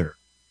Leather.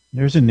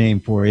 There's a name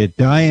for it.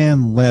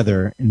 Diane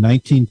Leather in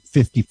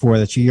 1954.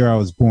 That's the year I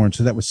was born.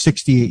 So that was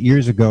 68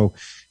 years ago.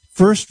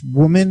 First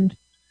woman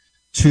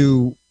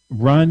to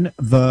run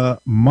the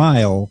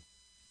mile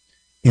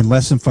in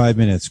less than 5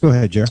 minutes. Go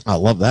ahead, Jer. I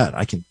love that.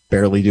 I can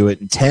barely do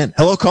it in 10.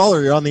 Hello,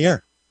 caller. You're on the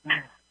air.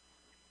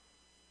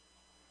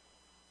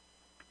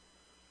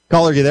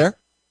 Caller, you there?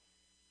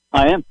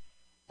 I am.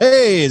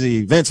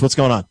 Hey, Vince, what's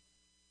going on?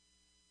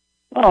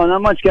 Oh,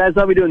 not much, guys.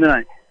 How are we doing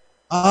tonight?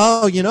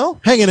 Oh,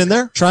 hanging in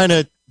there, trying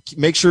to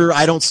make sure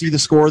I don't see the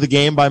score of the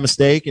game by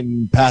mistake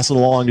and pass it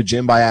along to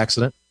Jim by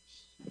accident.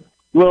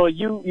 Well,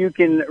 you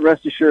can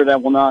rest assured I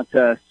will not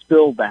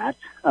spill that.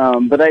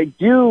 But I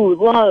do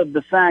love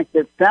the fact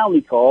that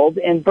Sally called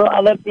and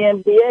brought up the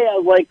NBA. I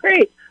was like,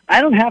 great.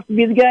 I don't have to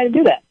be the guy to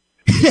do that.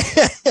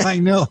 I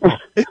know.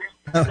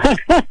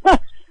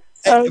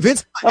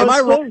 Vince, am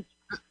I wrong?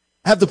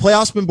 Have the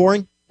playoffs been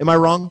boring? Am I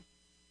wrong?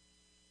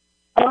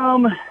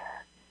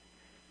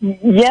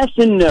 Yes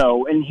and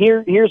no. And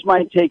here's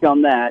my take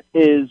on that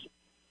is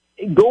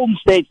Golden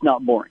State's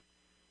not boring.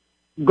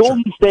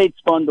 Golden State's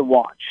fun to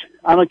watch.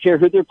 I don't care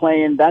who they're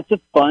playing. That's a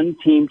fun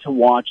team to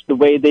watch, the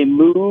way they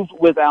move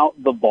without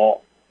the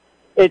ball.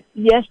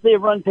 Yes, they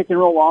run pick and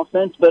roll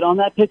offense, but on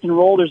that pick and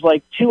roll, there's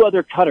like two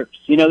other cutters.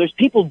 There's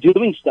people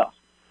doing stuff.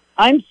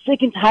 I'm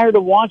sick and tired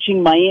of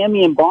watching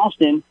Miami and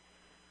Boston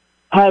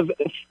have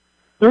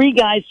three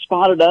guys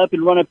spotted up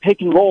and run a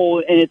pick and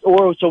roll, and it's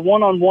a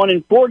one-on-one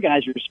and four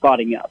guys are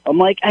spotting up. I'm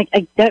like,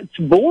 that's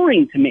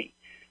boring to me.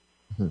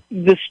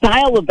 The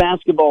style of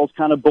basketball is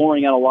kind of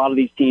boring on a lot of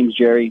these teams,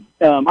 Jerry.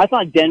 I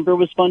thought Denver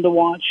was fun to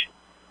watch.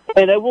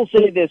 And I will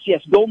say this,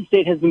 yes, Golden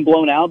State has been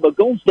blown out, but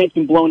Golden State's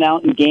been blown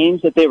out in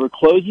games that they were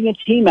closing a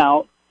team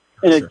out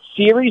in a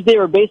series they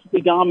were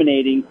basically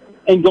dominating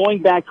and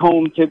going back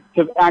home to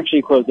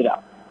actually close it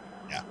out.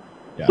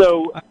 Yeah.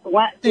 So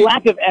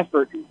lack of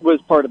effort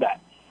was part of that.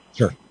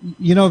 Sure.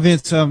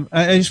 Vince,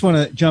 I just want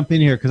to jump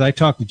in here because I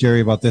talk to Jerry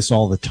about this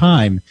all the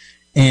time,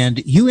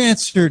 and you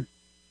answered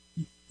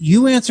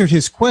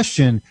his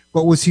question,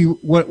 but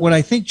what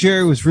I think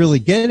Jerry was really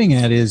getting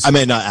at is, I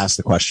may not ask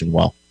the question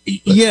well.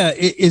 Yeah,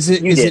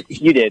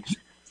 you did.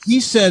 He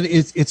said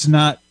it's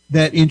not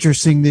that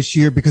interesting this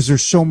year because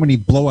there's so many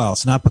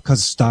blowouts, not because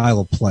of style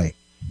of play.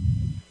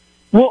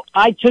 Well,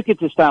 I took it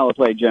to style of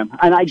play, Jim,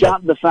 and I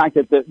got the fact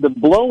that the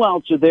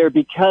blowouts are there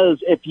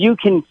because if you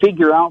can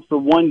figure out for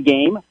one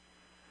game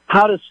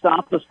how to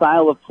stop the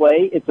style of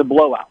play, it's a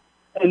blowout.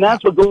 And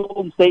that's what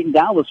Golden State and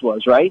Dallas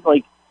was, right?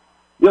 Like,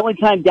 the only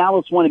time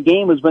Dallas won a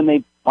game was when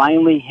they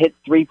finally hit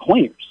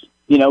three-pointers.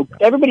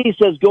 Everybody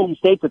says Golden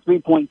State's a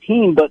three-point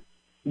team, but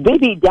they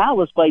beat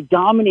Dallas by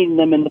dominating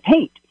them in the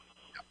paint.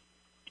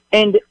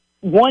 And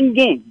one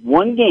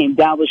game,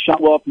 Dallas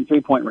shot well from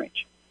three-point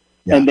range,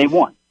 and they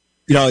won.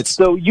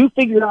 So you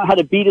figured out how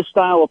to beat a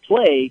style of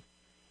play,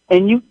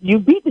 and you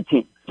beat the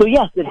team. So,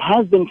 yes, it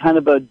has been kind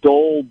of a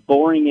dull,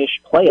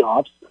 boring-ish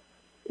playoffs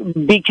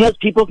because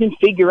people can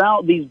figure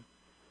out these,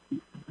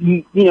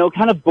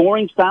 kind of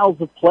boring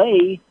styles of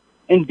play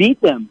and beat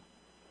them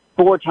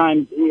four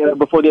times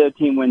before the other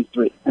team wins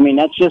three. I mean,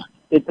 that's just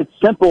it's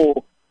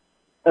simple,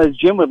 as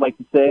Jim would like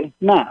to say,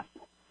 math.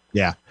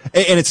 Yeah,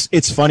 and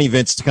it's funny,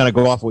 Vince, to kind of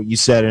go off what you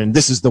said, and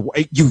this is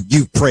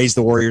you praised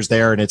the Warriors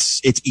there, and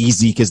it's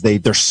easy because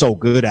they're so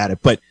good at it,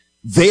 but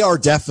they are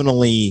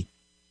definitely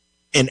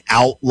an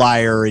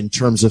outlier in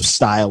terms of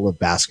style of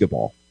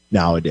basketball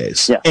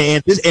nowadays. Yeah.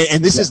 And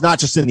this is not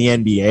just in the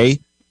NBA.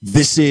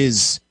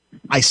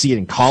 I see it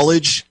in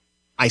college.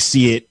 I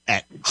see it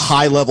at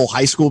high-level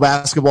high school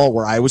basketball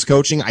where I was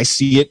coaching. I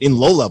see it in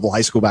low-level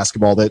high school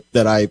basketball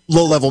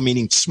low-level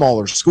meaning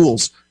smaller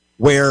schools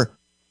where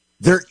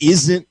there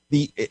isn't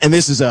and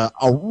this is a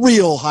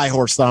real high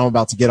horse that I'm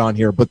about to get on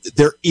here, but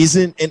there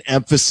isn't an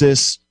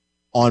emphasis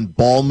on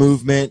ball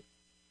movement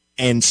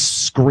and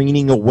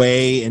screening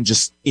away and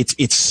just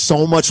it's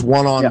so much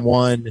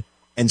one-on-one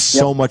and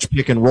so much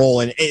pick and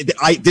roll. And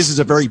this is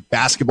a very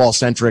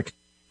basketball-centric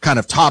kind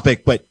of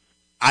topic, but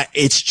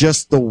it's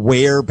just the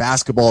where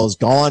basketball has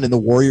gone, and the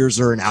Warriors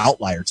are an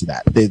outlier to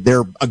that.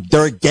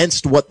 They're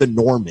against what the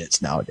norm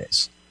is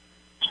nowadays.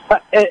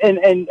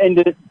 And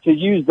to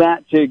use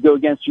that to go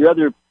against your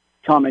other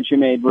comment you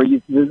made where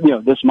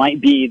this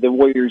might be the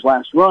Warriors'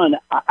 last run.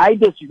 I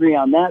disagree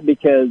on that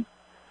because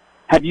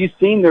have you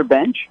seen their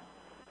bench?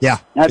 Yeah,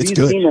 have you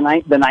seen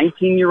the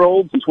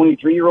 19-year-olds and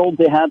 23-year-olds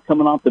they have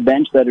coming off the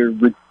bench that are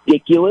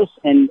ridiculous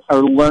and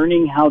are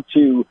learning how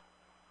to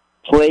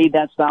play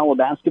that style of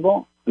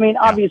basketball? I mean,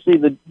 obviously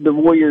the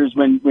Warriors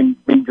when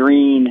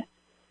Green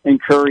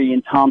and Curry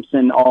and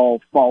Thompson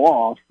all fall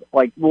off,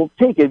 like, will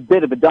take a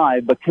bit of a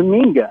dive, but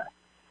Kuminga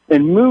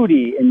and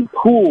Moody and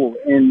Poole,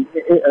 and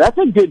that's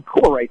a good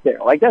core right there.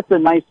 Like, that's a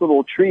nice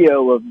little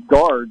trio of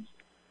guards.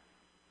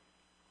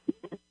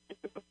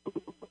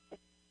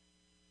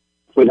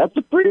 So that's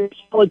a pretty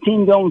solid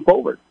team going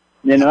forward.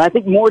 I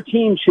think more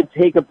teams should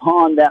take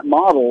upon that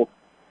model.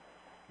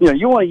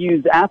 You want to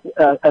use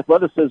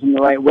athleticism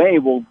the right way.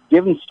 Well,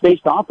 give them space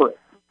to operate.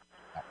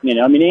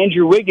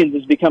 Andrew Wiggins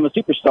has become a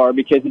superstar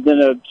because he's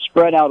in a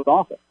spread out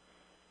offense.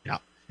 Yeah.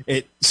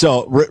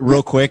 So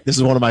real quick, this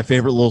is one of my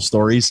favorite little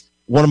stories.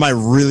 One of my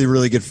really,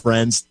 really good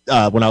friends,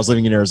 when I was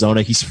living in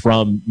Arizona, he's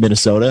from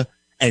Minnesota,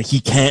 and he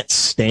can't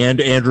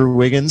stand Andrew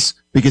Wiggins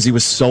because he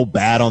was so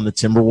bad on the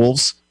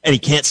Timberwolves, and he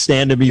can't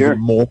stand him even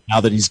more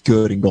now that he's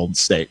good in Golden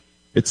State.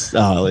 It's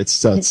so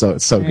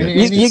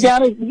good. You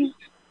got it.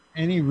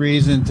 Any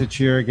reason to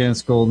cheer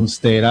against Golden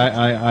State?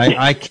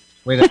 I can't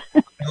wait.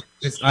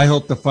 I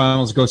hope the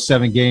finals go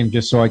 7 games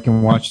just so I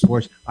can watch the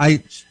Warriors.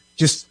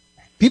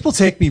 People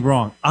take me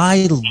wrong.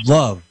 I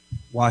love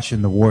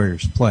watching the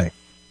Warriors play.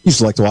 You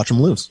just like to watch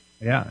them lose.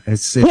 Yeah,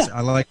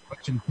 I like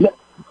watching.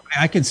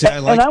 I can say I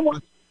like.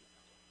 And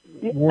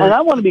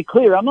I want to be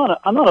clear. I'm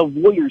not a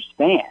Warriors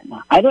fan.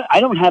 I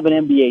don't have an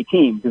NBA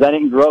team because I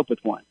didn't grow up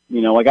with one.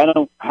 I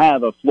don't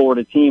have a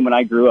Florida team when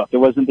I grew up. There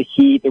wasn't the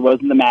Heat. There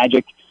wasn't the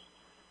Magic.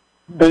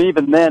 But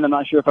even then, I'm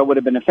not sure if I would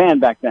have been a fan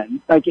back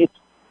then. I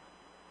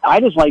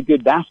just like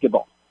good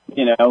basketball,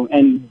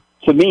 and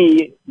to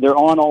me, they're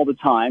on all the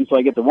time, so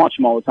I get to watch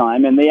them all the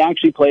time, and they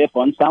actually play a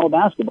fun style of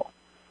basketball.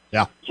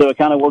 Yeah. So it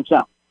kind of works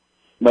out.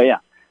 But yeah,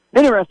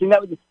 interesting. I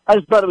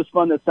just thought it was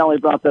fun that Sally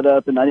brought that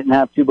up, and I didn't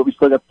have to, but we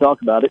still got to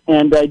talk about it.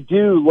 And I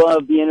do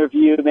love the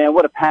interview, man.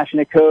 What a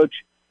passionate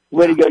coach.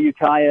 Way to go,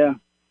 Ukiah.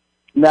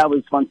 And that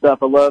was fun stuff.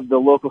 I love the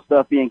local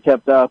stuff being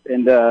kept up,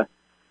 and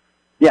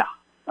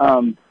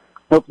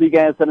hopefully you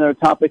guys have another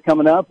topic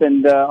coming up,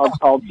 and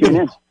I'll tune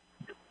in.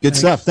 Good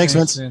stuff. Thanks,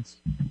 Vince.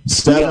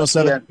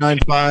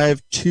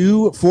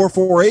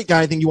 707-895-2448. Got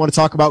anything you want to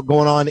talk about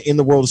going on in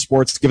the world of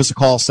sports? Give us a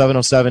call,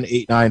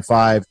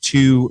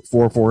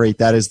 707-895-2448.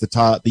 That is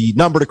the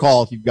number to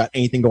call if you've got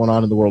anything going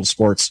on in the world of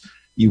sports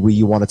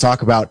you want to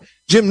talk about.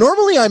 Jim,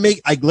 normally I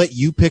let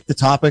you pick the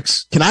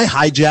topics. Can I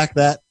hijack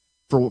that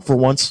for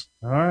once?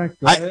 All right,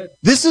 go ahead.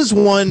 This is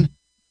one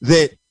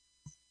that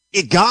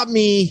it got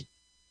me.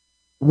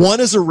 One,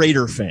 as a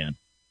Raider fan,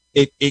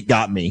 it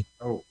got me.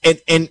 Oh.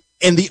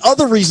 And the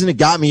other reason it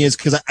got me is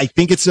because I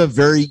think it's a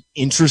very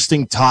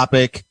interesting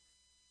topic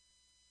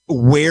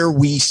where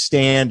we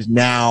stand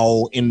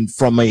now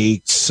from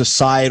a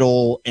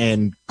societal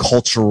and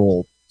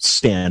cultural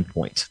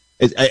standpoint.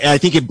 I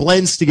think it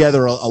blends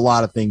together a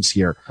lot of things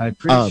here. I'm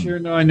pretty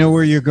sure I know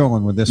where you're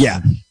going with this.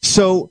 Yeah. One.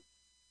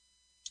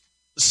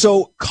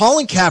 So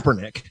Colin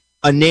Kaepernick,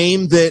 a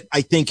name that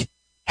I think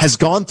has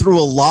gone through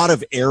a lot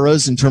of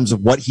eras in terms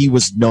of what he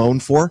was known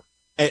for.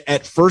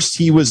 At first,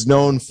 he was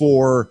known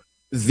for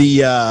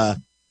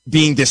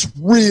being this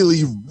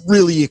really,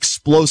 really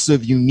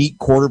explosive, unique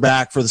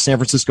quarterback for the San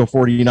Francisco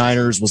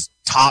 49ers, was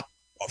top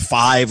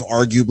 5,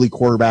 arguably,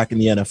 quarterback in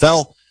the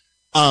NFL.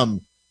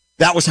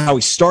 That was how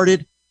he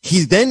started.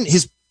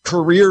 His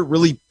career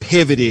really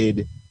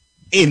pivoted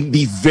in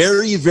the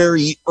very,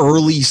 very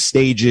early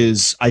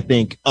stages, I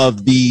think,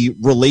 of the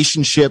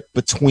relationship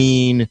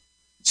between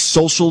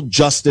social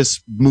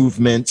justice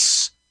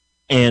movements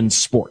and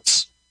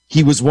sports.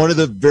 He was one of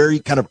the very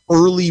kind of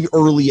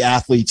early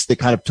athletes that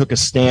kind of took a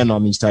stand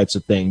on these types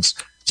of things,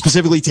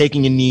 specifically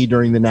taking a knee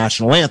during the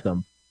national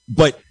anthem.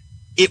 But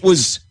it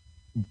was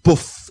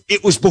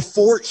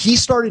before he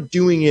started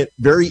doing it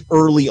very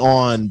early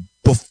on,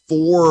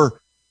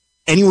 before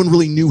anyone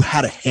really knew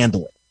how to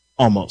handle it,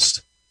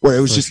 almost, where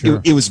it was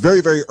it was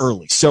very, very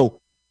early. So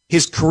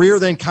his career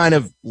then kind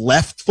of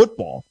left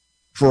football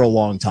for a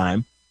long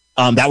time.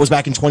 That was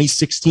back in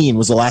 2016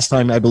 was the last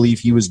time I believe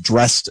he was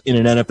dressed in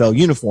an NFL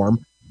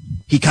uniform.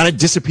 He kind of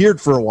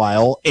disappeared for a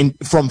while, and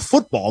from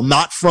football,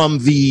 not from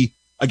the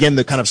kind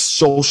of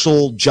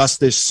social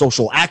justice,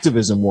 social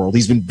activism world.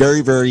 He's been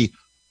very, very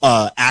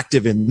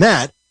active in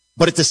that.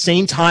 But at the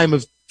same time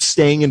of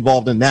staying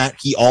involved in that,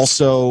 he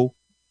also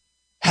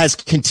has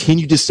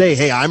continued to say,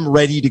 hey, I'm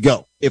ready to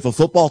go. If a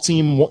football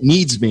team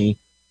needs me,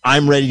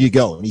 I'm ready to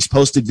go. And he's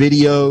posted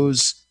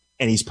videos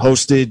and he's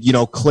posted,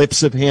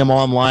 clips of him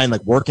online,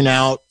 like working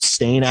out,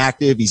 staying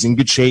active. He's in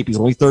good shape. He's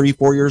only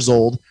 34 years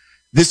old.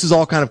 This is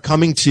all kind of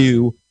coming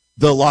to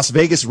the Las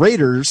Vegas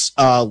Raiders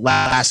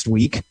last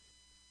week,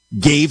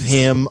 gave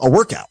him a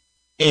workout.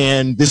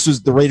 And this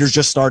was the Raiders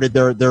just started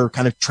their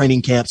kind of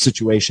training camp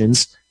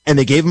situations, and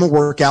they gave him a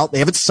workout. They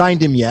haven't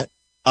signed him yet,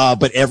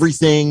 but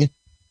everything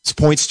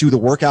points to the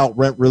workout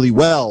went really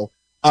well.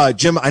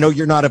 Jim, I know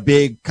you're not a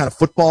big kind of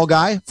football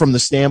guy from the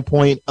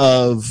standpoint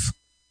of,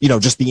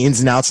 just the ins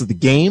and outs of the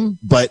game,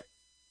 but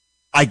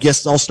I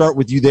guess I'll start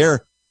with you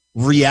there.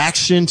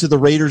 Reaction to the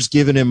Raiders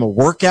giving him a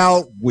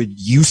workout. Would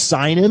you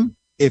sign him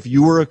if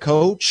you were a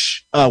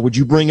coach? Would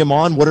you bring him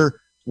on? What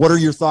are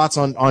your thoughts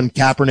on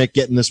Kaepernick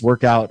getting this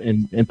workout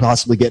and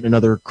possibly getting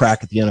another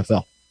crack at the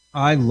NFL?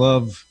 I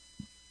love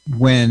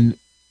when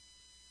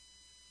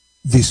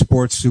the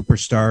sports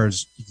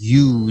superstars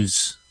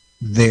use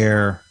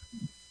their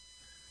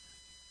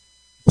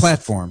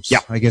platforms. Yeah,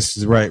 I guess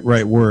is the right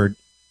word.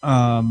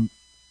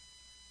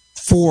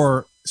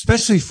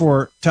 Especially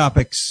for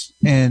topics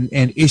and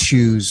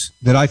issues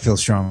that I feel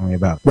strongly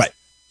about. Right.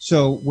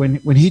 So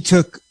when he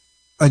took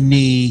a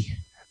knee,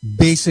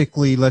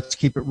 basically, let's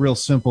keep it real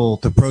simple,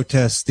 to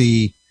protest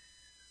the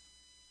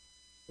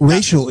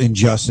racial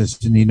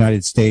injustice in the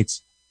United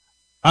States,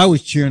 I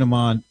was cheering him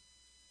on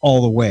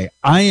all the way.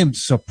 I am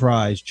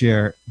surprised,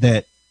 Jer,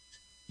 that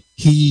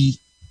he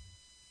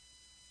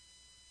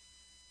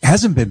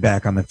hasn't been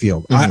back on the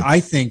field. Mm-hmm. I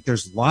think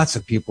there's lots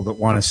of people that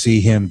want to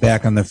see him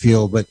back on the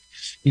field, but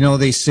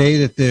they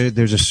say that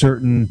there's a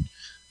certain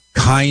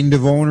kind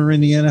of owner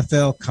in the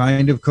NFL,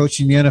 kind of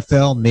coaching the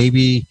NFL.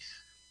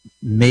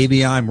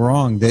 Maybe I'm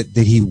wrong that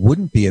he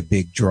wouldn't be a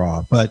big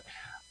draw, but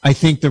I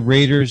think the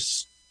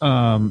Raiders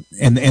and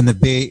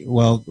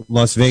the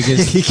Las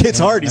Vegas. He gets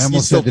hard. You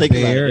still think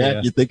about it.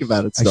 Yeah, you think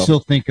about it still. I still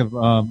think of a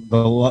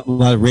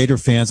lot of Raider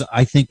fans.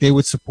 I think they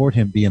would support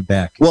him being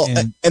back. Well,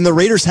 and the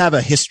Raiders have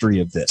a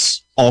history of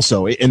this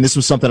also, and this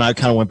was something I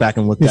kind of went back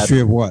and looked at. History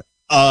of what?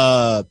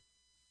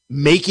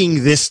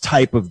 Making this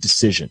type of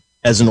decision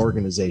as an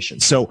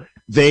organization. So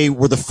they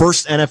were the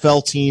first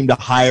NFL team to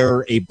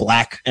hire a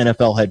black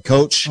NFL head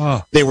coach.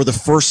 Oh. They were the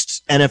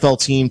first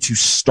NFL team to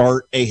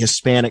start a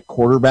Hispanic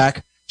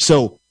quarterback.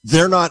 So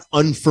they're not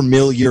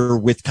unfamiliar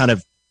with kind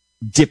of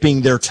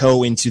dipping their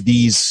toe into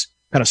these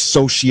kind of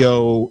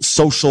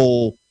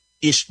social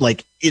ish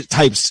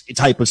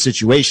type of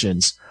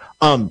situations.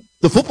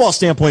 The football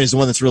standpoint is the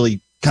one that's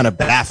really kind of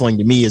baffling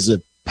to me as a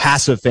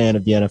passive fan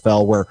of the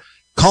NFL, where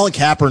Colin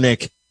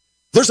Kaepernick,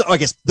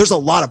 there's a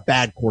lot of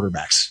bad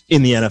quarterbacks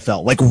in the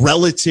NFL, like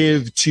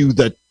relative to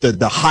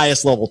the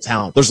highest level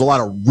talent. There's a lot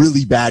of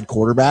really bad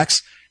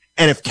quarterbacks.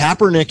 And if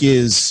Kaepernick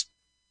is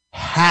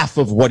half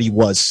of what he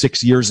was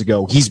 6 years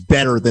ago, he's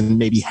better than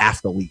maybe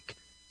half the league.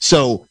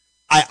 So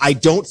I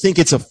don't think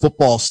it's a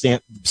football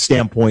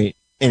standpoint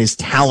and his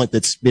talent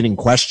that's been in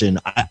question.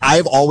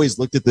 I've always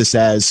looked at this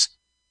as,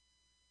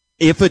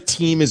 if a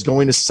team is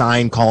going to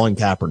sign Colin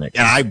Kaepernick,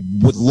 and I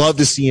would love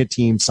to see a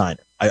team sign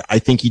him. I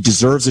think he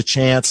deserves a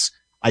chance.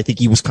 I think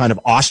he was kind of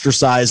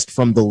ostracized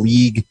from the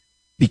league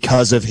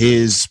because of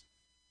his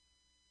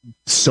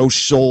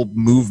social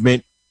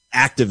movement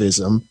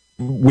activism,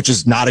 which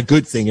is not a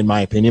good thing in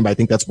my opinion, but I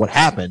think that's what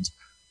happened.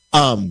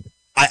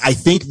 I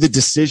think the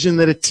decision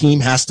that a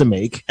team has to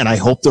make, and I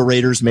hope the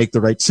Raiders make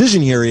the right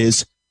decision here,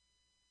 is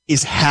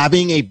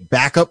having a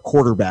backup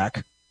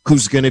quarterback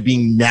who's going to be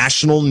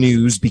national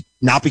news,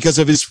 not because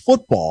of his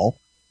football,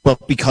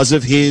 but because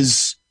of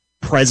his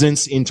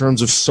presence in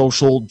terms of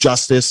social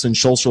justice and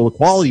social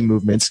equality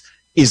movements.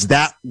 Is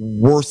that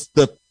worth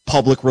the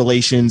public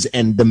relations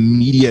and the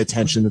media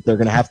attention that they're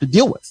going to have to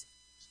deal with?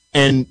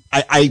 And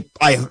I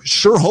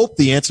sure hope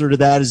the answer to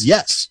that is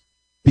yes,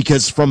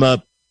 because from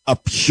a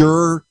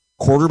pure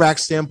quarterback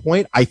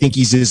standpoint, I think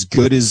he's as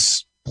good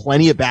as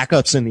plenty of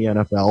backups in the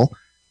NFL.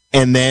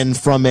 And then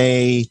from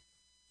a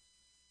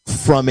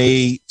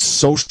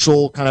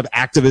social kind of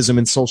activism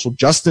and social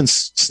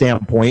justice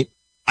standpoint,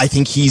 I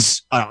think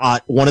he's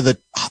one of the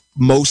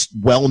most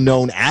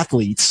well-known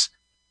athletes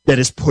that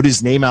has put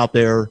his name out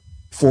there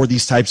for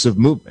these types of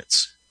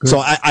movements. Good.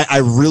 So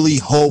I really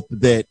hope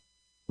that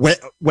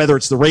whether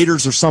it's the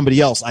Raiders or somebody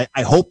else, I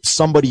hope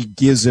somebody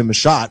gives him a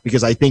shot,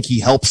 because I think he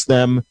helps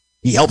them.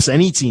 He helps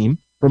any team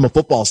from a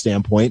football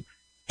standpoint.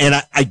 And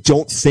I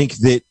don't think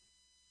there's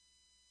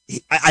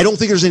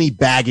any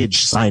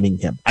baggage signing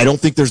him. I don't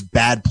think there's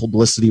bad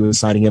publicity with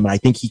signing him. And I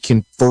think he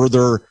can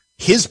further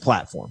his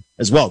platform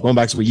as well. Going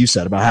back to what you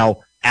said about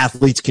how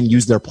athletes can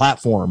use their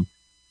platform.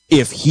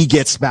 If he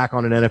gets back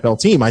on an NFL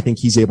team, I think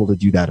he's able to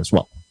do that as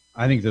well.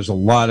 I think there's a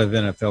lot of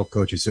NFL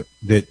coaches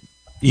that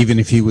even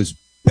if he was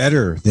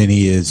better than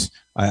he is,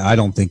 I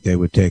don't think they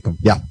would take him.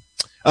 Yeah.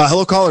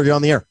 Hello, caller. You're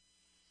on the air.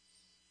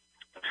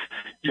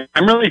 Yeah,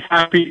 I'm really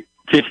happy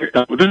to hear.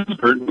 This is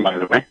Burton, by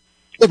the way.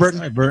 Hey, Burton.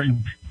 Hi,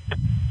 Burton.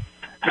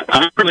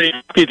 I'm really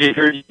happy to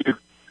hear you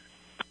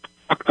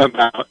talk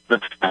about the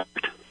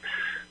fact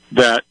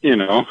that,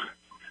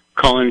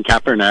 Colin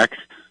Kaepernick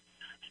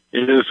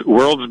is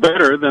worlds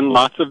better than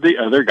lots of the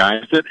other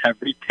guys that have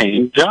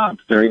retained jobs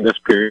during this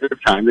period of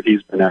time that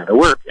he's been out of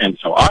work. And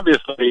so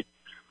obviously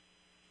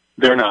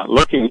they're not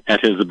looking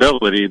at his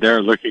ability.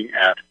 They're looking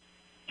at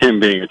him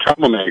being a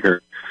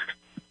troublemaker.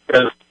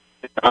 Because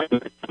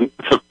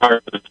so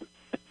far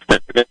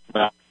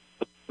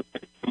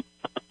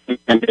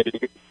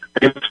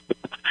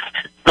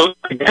so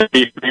again,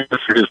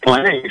 for his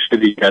playing,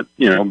 should he get,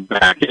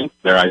 back in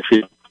there, I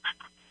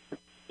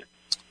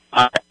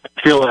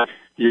feel like,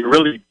 you're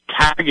really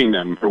tagging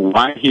them for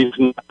why he's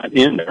not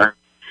in there.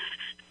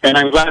 And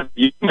I'm glad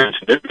you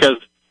mentioned it because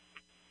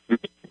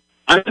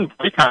I've been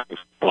boycotting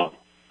football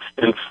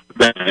since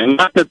then, and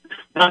not that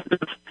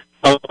it's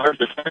a large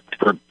effect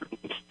for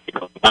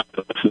people not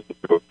to listen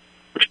to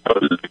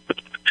shows.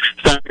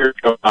 Some years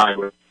go by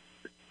with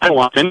I don't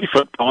watch any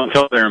football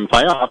until they're in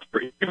playoffs,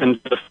 or even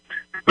just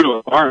go to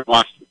a bar and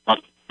watch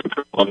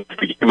football.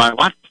 You might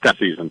watch that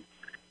season,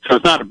 so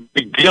it's not a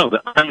big deal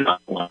that I'm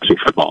not watching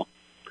football.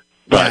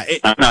 But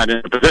I'm not in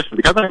a position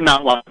because I'm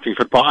not watching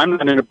football. I'm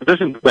not in a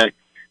position to say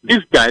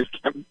these guys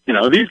don't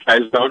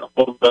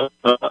hold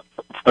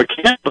a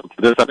candle to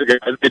this other guy.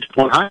 They just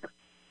won't hire.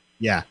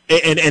 Yeah,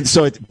 and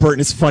so,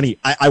 Burton, it's funny.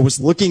 I was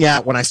looking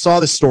at, when I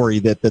saw the story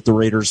that the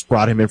Raiders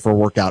brought him in for a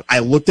workout, I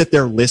looked at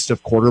their list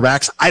of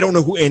quarterbacks. I don't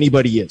know who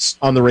anybody is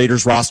on the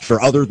Raiders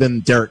roster other than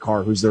Derek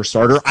Carr, who's their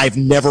starter. I've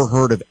never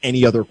heard of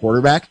any other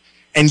quarterback.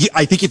 And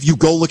I think if you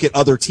go look at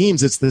other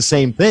teams, it's the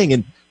same thing.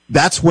 And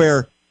that's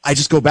where I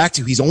just go back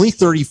to, he's only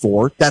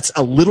 34. That's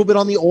a little bit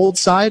on the old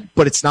side,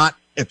 but it's not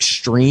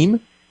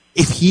extreme.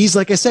 If he's,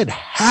 like I said,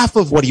 half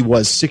of what he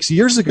was 6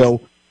 years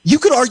ago, you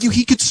could argue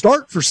he could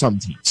start for some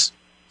teams.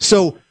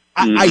 So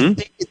I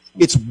think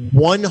it's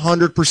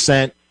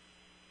 100%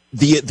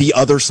 the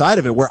other side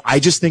of it, where I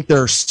just think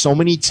there are so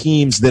many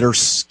teams that are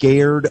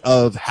scared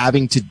of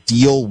having to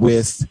deal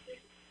with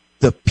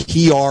the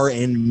PR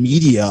and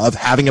media of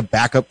having a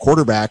backup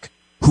quarterback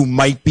who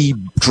might be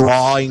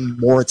drawing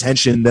more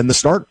attention than the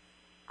starter.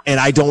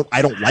 And I don't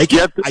like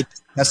it.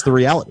 That's the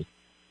reality.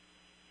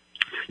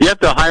 You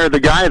have to hire the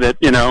guy that,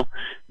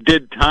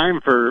 did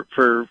time for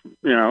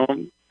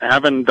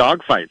having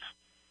dogfights.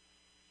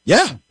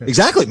 Yeah,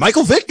 exactly.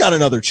 Michael Vick got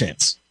another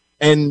chance.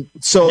 And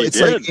so he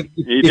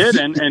did.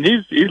 And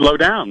he's low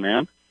down,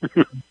 man.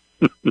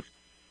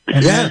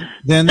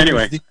 Then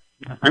anyway.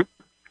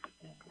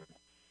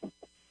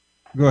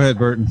 Go ahead,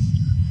 Burton.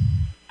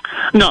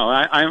 No,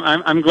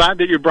 I'm glad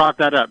that you brought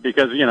that up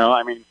because, as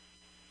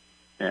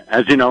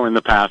you know, in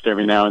the past,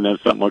 every now and then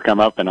something will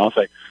come up and I'll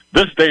say,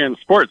 this day in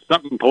sports,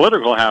 something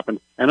political happened.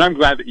 And I'm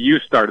glad that you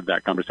started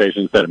that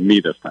conversation instead of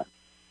me this time.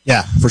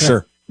 Yeah, for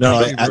sure.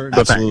 No,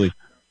 absolutely.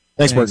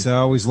 Thanks, Burton. I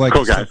always like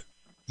cool, guys.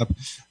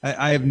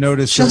 I have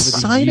noticed over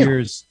the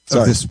years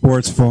of the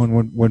sports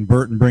phone when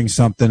Burton brings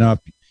something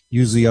up,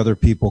 usually other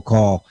people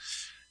call.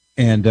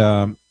 And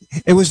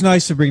it was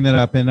nice to bring that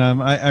up. And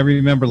I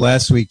remember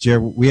last week,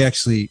 Jared, we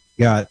actually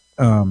got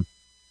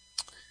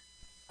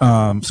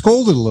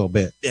scolded a little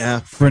bit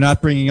for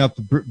not bringing up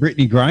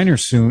Brittany Griner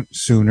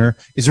sooner.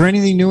 Is there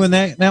anything new in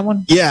that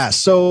one? Yeah,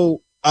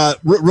 so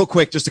real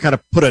quick, just to kind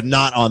of put a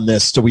knot on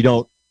this so we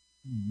don't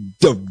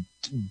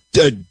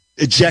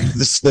eject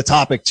the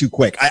topic too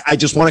quick. I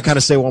just want to kind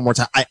of say one more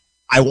time,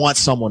 I want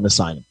someone to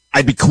sign him.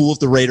 I'd be cool if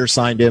the Raiders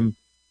signed him.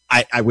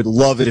 I would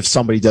love it if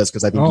somebody does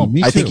because I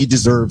think he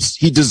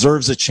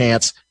deserves a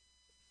chance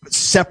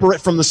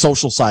separate from the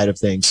social side of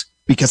things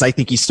because I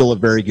think he's still a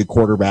very good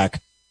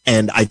quarterback.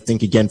 And I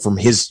think, again,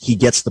 he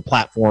gets the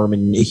platform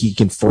and he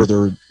can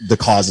further the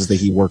causes that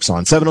he works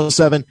on.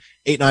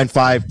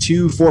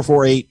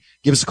 707-895-2448.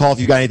 Give us a call if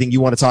you got anything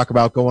you want to talk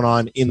about going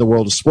on in the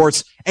world of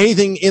sports.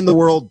 Anything in the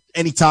world,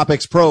 any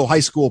topics, pro, high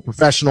school,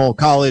 professional,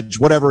 college,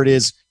 whatever it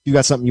is. If you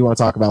got something you want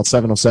to talk about,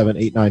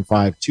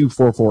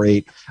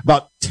 707-895-2448.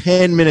 About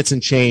 10 minutes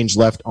and change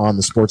left on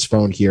the sports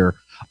phone here.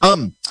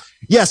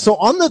 So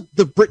on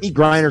the Brittany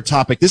Griner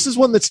topic, this is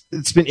one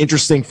it's been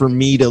interesting for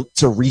me to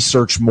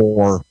research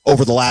more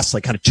over the last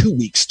kind of 2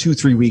 weeks,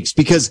 3 weeks,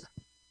 because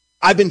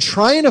I've been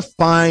trying to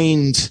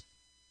find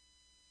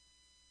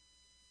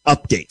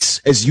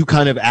updates as you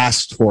kind of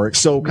asked for it.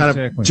 So kind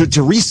of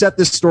to reset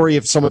this story,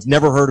 if someone's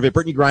never heard of it,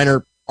 Brittany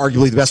Griner,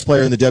 arguably the best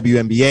player in the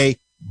WNBA.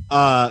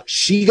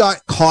 She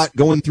got caught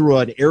going through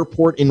an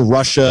airport in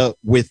Russia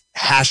with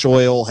hash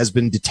oil, has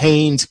been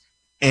detained.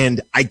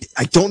 And I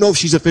don't know if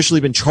she's officially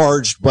been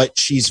charged, but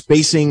she's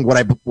facing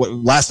what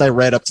last I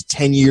read, up to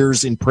 10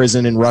 years in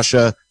prison in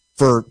Russia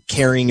for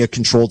carrying a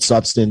controlled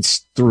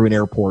substance through an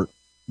airport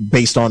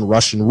based on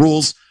Russian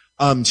rules.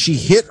 She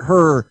hit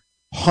her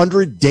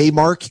 100-day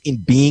mark in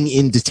being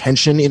in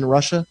detention in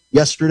Russia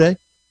yesterday.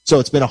 So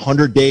it's been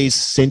 100 days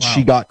since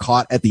she got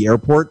caught at the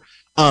airport.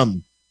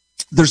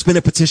 There's been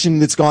a petition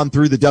that's gone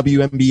through the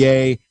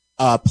WNBA.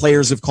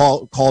 Players have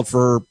called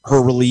for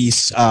her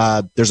release.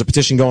 There's a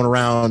petition going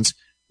around.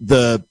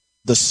 The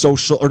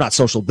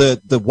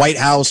White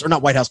House, or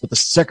not White House, but the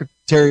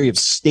Secretary of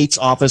State's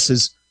office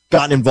has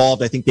gotten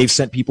involved. I think they've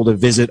sent people to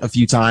visit a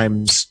few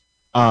times.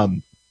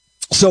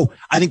 So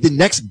I think the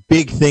next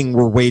big thing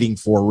we're waiting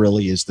for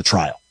really is the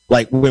trial.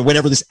 Like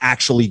whenever this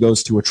actually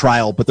goes to a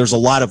trial, but there's a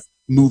lot of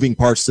moving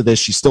parts to this.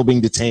 She's still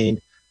being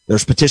detained.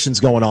 There's petitions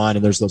going on,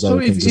 and there's those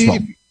other things as well.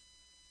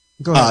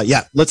 Go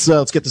ahead.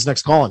 Let's get this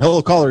next call on.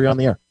 Hello, caller, you're on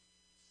the air.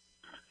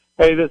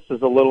 Hey, this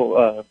is a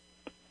little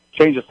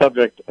change of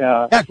subject.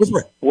 Go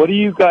for it. What do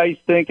you guys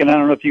think? And I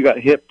don't know if you got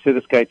hip to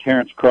this guy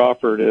Terrence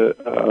Crawford,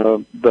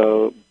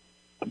 the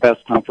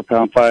best pound for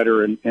pound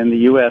fighter in the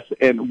U.S.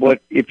 And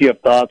what if you have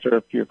thoughts, or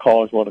if your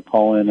callers want to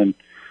call in and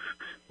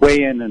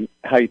weigh in and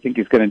how you think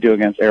he's going to do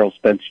against Errol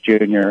Spence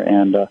Jr.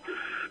 And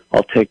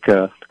I'll take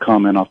a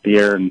comment off the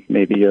air and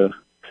maybe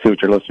see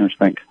what your listeners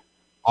think.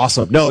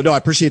 Awesome. No, I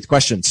appreciate the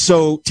question.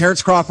 So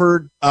Terrence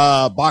Crawford,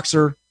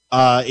 boxer,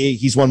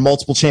 he's won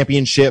multiple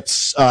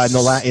championships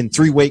in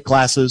 3 weight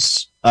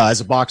classes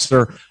as a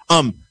boxer.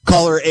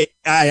 Caller,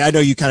 I know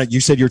you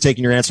said you were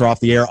taking your answer off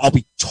the air. I'll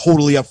be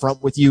totally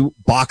upfront with you.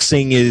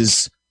 Boxing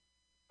is,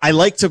 I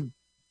like to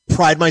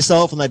pride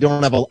myself, and I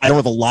don't have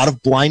a lot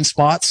of blind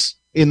spots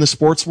in the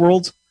sports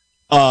world.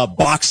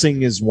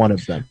 Boxing is one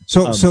of them.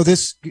 So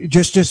this,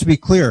 just to be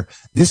clear,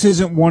 this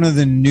isn't one of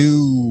the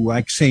new,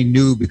 I say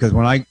new because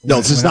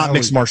this is not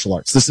mixed martial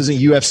arts. This isn't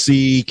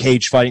UFC,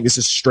 cage fighting. This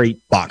is straight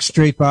boxing.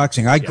 Straight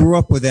boxing. I grew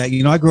up with that.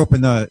 I grew up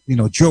in the,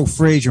 Joe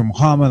Frazier,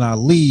 Muhammad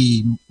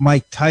Ali,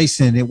 Mike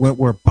Tyson. It went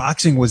where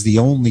boxing was the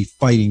only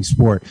fighting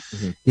sport.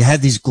 Mm-hmm. You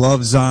had these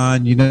gloves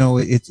on,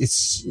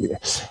 it's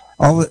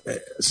all of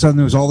a sudden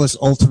there was all this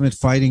ultimate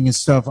fighting and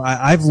stuff.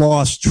 I've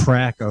lost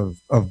track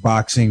of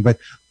boxing, but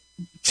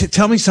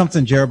tell me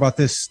something, Jared, about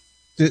this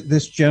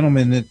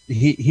gentleman that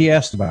he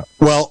asked about.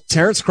 Well,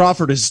 Terrence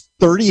Crawford is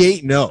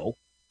 38-0,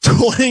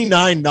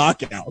 29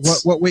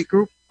 knockouts. What weight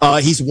group?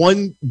 He's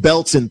won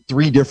belts in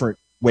 3 different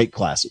weight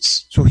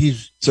classes. So you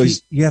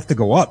have to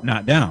go up,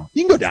 not down.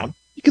 You can go down.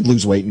 You could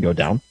lose weight and go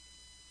down.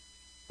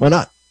 Why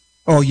not?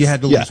 Oh, you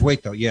had to lose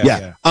weight though.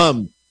 Yeah.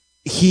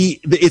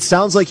 It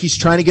sounds like he's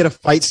trying to get a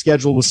fight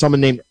scheduled with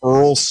someone named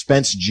Errol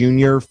Spence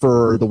Jr.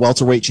 for the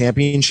welterweight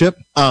championship.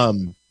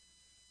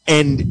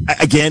 And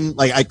again,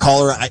 like I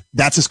call her,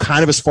 that's as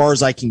kind of as far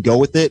as I can go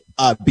with it.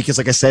 Because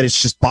like I said, it's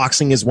just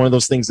boxing is one of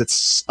those things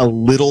that's a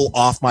little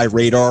off my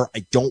radar.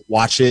 I don't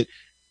watch it.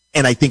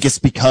 And I think it's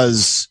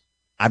because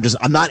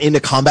I'm not into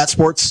combat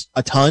sports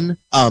a ton.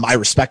 I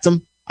respect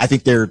them. I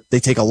think they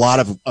take a lot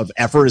of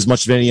effort as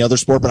much as any other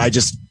sport, but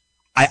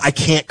I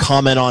can't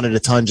comment on it a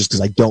ton just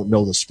because I don't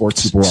know the sport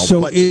super well.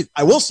 So but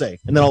I will say,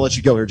 and then I'll let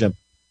you go here, Jim.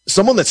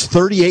 Someone that's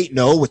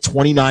 38-0 with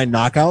 29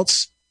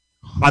 knockouts.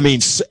 I mean,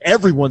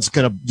 everyone's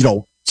going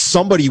to,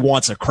 somebody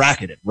wants a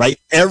crack at it, right?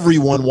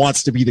 Everyone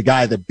wants to be the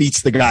guy that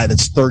beats the guy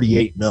that's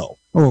 38-0,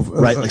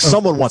 right?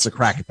 Someone wants a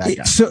crack at that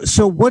guy.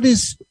 So what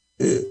is,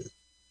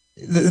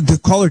 the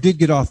caller did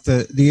get off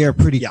the air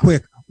pretty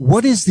quick.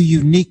 What is the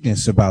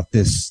uniqueness about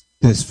this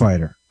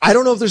fighter? I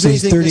don't know if there's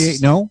anything.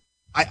 38-0?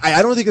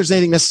 I don't think there's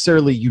anything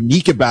necessarily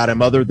unique about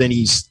him other than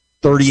he's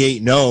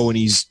 38-0 and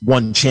he's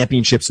won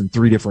championships in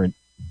 3 different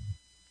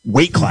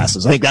weight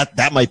classes. I think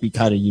that might be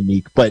kind of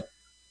unique, but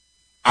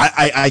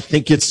I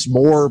think it's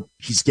more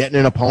he's getting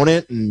an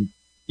opponent, and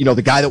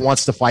the guy that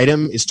wants to fight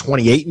him is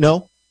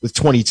 28-0 with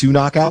 22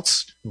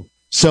 knockouts.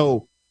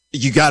 So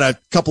you got a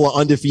couple of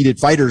undefeated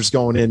fighters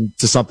going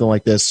into something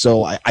like this.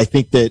 So I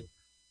think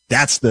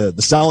that's the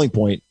selling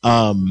point.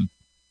 When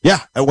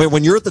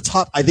you're at the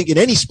top, I think in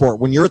any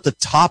sport, when you're at the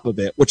top of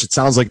it, which it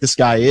sounds like this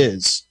guy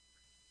is,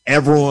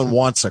 everyone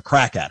wants a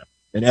crack at him.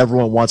 And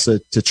everyone wants to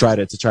try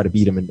to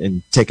beat him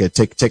and take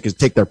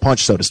their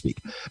punch, so to speak.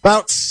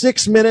 About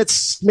 6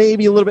 minutes,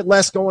 maybe a little bit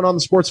less going on the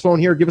sports phone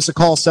here. Give us a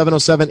call,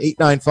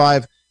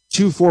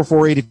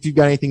 707-895-2448. If you've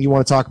got anything you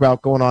want to talk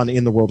about going on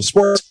in the world of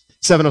sports,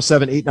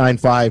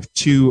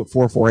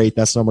 707-895-2448.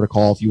 That's the number to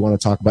call if you want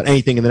to talk about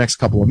anything in the next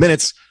couple of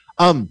minutes.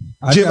 Jim,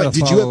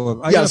 did you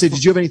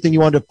have anything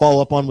you wanted to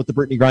follow up on with the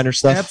Brittany Griner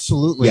stuff?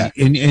 Absolutely. Yeah.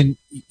 And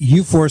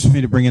you forced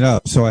me to bring it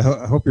up, so I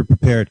hope you're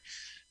prepared.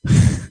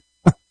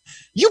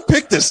 You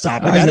picked this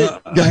topic. I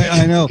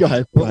know. Go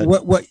ahead.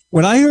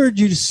 What I heard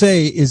you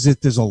say is that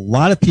there's a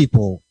lot of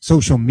people,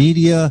 social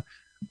media,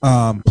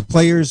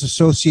 players,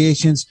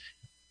 associations,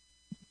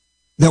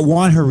 that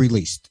want her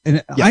released.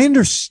 And I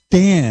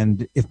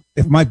understand if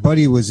my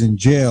buddy was in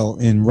jail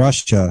in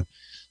Russia,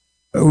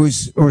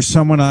 or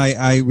someone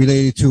I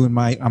related to on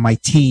my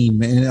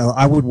team, and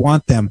I would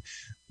want them.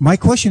 My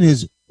question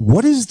is,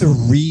 what is the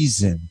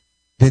reason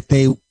that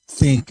they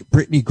think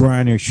Brittany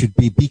Griner should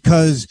be?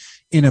 Because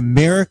in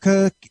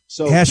America,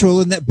 Cashwell,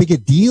 isn't that big a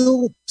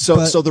deal?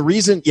 So the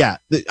reason,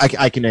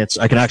 I can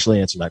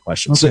actually answer that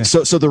question. Okay.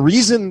 So the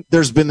reason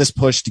there's been this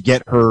push to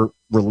get her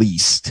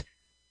released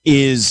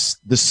is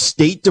the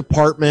State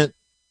Department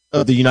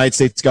of the United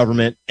States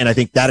government, and I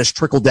think that has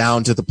trickled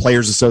down to the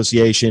Players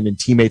Association and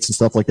teammates and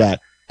stuff like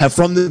that, have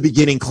from the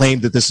beginning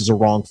claimed that this is a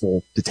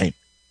wrongful detainment,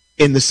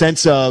 in the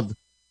sense of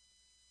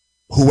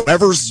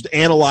whoever's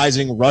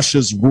analyzing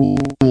Russia's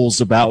rules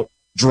about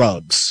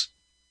drugs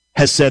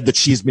has said that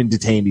she's been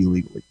detained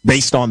illegally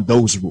based on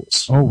those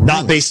rules. Oh, really?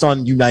 Not based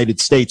on United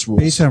States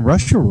rules. Based on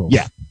Russia rules?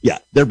 Yeah.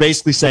 They're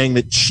basically saying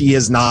that she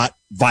has not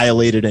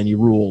violated any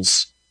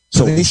rules.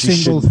 So they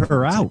singled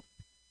her out.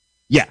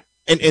 Yeah.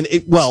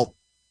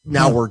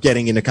 Now we're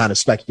getting into kind of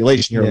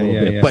speculation here a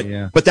little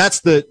bit. But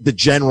that's the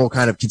general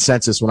kind of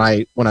consensus when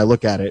I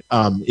look at it,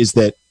 is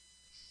that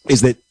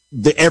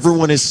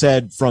everyone has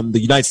said from the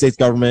United States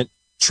government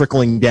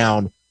trickling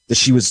down that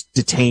she was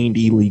detained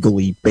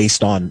illegally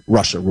based on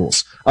Russia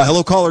rules.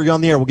 Hello, caller. You're on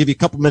the air. We'll give you a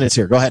couple minutes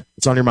here. Go ahead.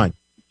 What's on your mind?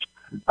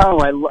 Oh,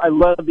 I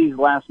love these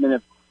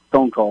last-minute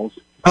phone calls.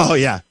 Oh,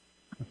 yeah.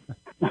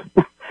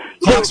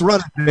 clock's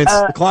running, Vince.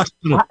 The clock's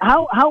running.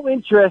 How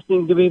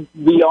interesting do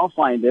we all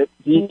find it?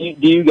 Do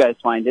you guys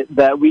find it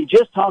that we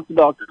just talked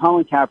about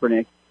Colin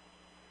Kaepernick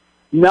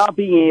not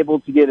being able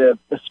to get a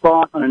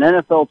spot on an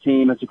NFL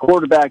team as a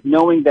quarterback,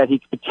 knowing that he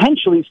could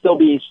potentially still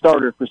be a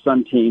starter for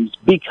some teams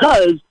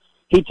because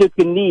he took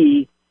a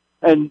knee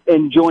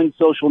and joined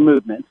social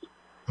movements.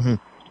 Mm-hmm.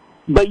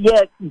 But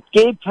yet,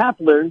 Gabe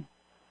Kapler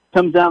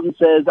comes out and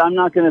says, I'm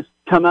not going to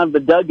come out of the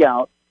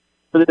dugout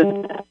for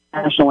the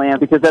national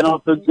anthem because I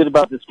don't feel good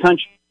about this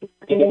country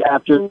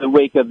after the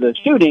wake of the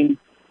shooting.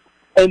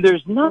 And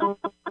there's no...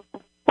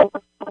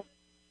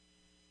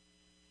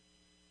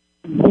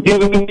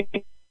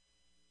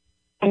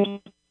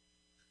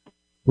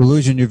 We're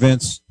losing you,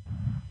 Vince.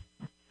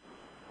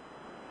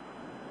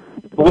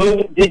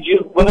 What did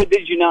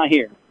you not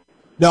hear?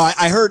 No,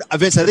 I heard,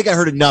 Vince, I think I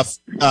heard enough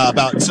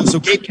about... So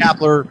Gabe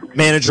Kapler,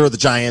 manager of the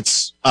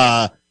Giants,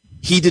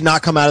 he did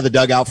not come out of the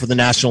dugout for the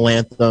national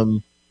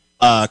anthem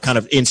kind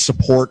of in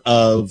support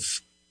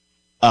of...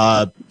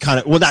 well,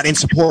 not in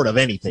support of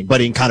anything, but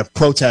in kind of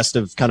protest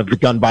of kind of the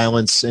gun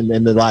violence and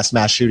the last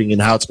mass shooting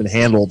and how it's been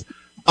handled.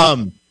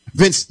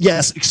 Vince,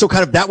 yes. So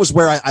kind of that was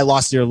where I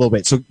lost you a little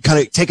bit. So kind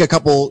of take a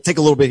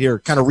little bit here,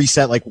 kind of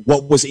reset, like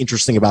what was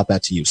interesting about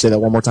that to you? Say that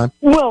one more time.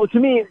 Well, to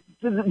me,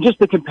 just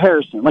the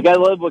comparison. Like I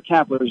love what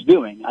Kapler is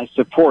doing. I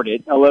support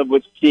it. I love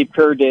what Steve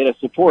Kerr did. I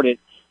support it.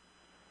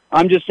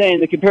 I'm just saying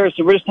the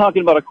comparison. We're just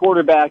talking about a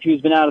quarterback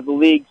who's been out of the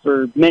league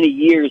for many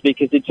years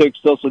because it took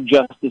social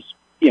justice.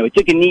 He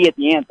took a knee at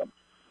the anthem.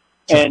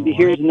 And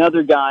here's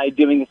another guy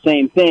doing the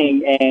same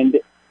thing, and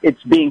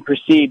it's being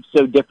perceived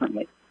so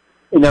differently.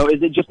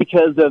 Is it just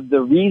because of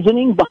the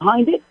reasoning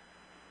behind it?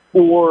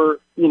 Or,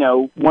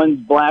 one's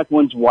black,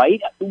 one's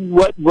white?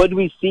 What do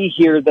we see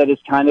here that is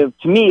kind of,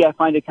 to me, I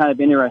find it kind of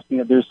interesting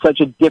that there's such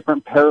a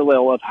different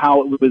parallel of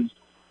how it was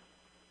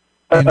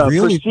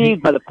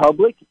perceived by the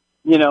public,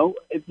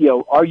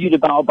 argued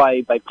about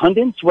by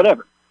pundits,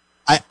 whatever.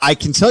 I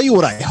can tell you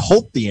what I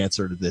hope the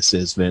answer to this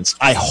is, Vince.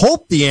 I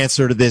hope the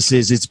answer to this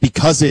is it's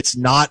because it's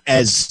not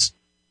as...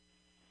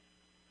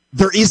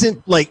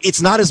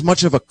 it's not as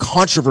much of a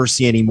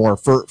controversy anymore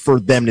for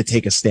them to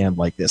take a stand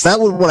like this. That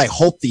was what I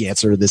hope the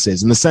answer to this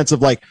is, in the sense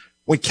of like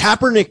when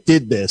Kaepernick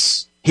did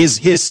this,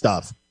 his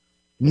stuff,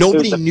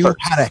 nobody knew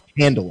how to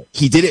handle it.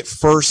 He did it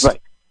first.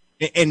 Right.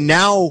 And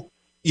now,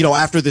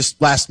 after this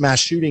last mass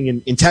shooting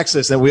in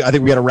Texas, and I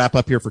think we got to wrap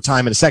up here for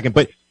time in a second,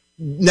 but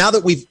now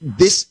that we've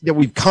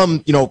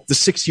come, the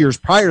 6 years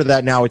prior to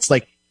that, now it's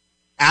like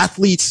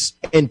athletes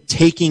and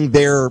taking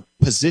their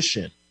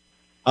position,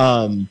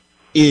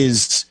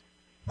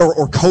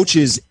 or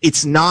coaches,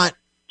 it's not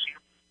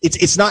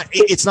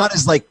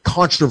as like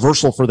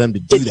controversial for them to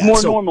do that. It's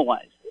more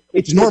normalized.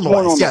 It's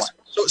normalized. Yes.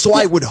 So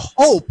I would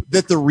hope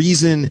that the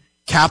reason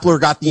Kapler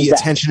got the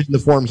attention in the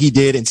form he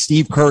did, and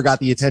Steve Kerr got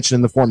the attention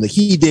in the form that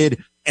he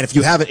did, and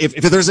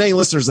if there's any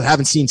listeners that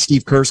haven't seen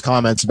Steve Kerr's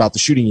comments about the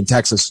shooting in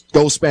Texas,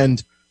 go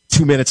spend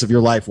 2 minutes of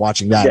your life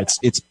watching that.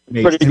 Yeah. It's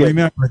amazing. And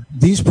remember,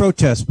 these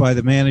protests by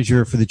the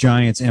manager for the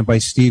Giants and by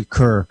Steve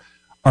Kerr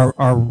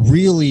are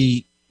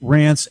really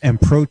rants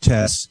and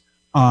protests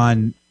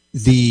on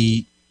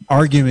the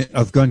argument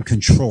of gun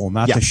control,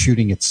 not the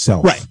shooting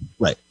itself. Right.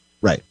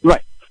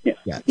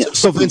 Yeah.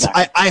 So Vince,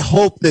 I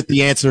hope that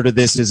the answer to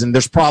this is, and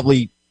there's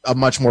probably a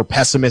much more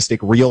pessimistic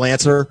real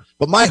answer,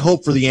 but my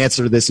hope for the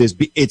answer to this is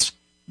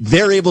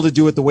they're able to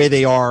do it the way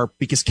they are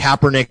because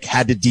Kaepernick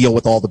had to deal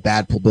with all the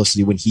bad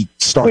publicity when he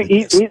started.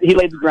 He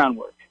laid the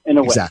groundwork in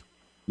a way. Exactly.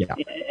 Yeah.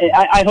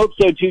 I hope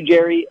so too,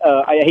 Jerry.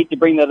 I hate to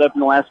bring that up in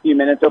the last few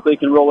minutes. Hopefully, we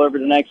can roll over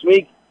to next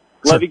week.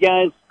 Love you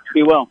guys.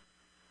 Be well.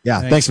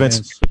 Yeah, thanks,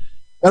 Vince.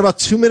 Got about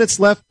 2 minutes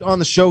left on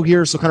the show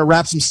here, so kind of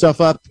wrap some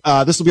stuff up.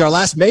 This will be our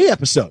last May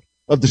episode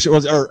of the show,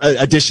 or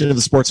edition of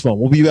the Sports Phone.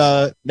 We'll be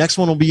next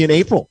one will be in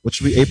April,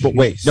 which will be April.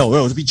 Wait, no,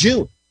 it'll be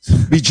June.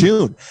 It'll be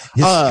June.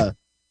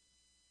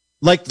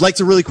 Like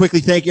to really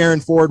quickly thank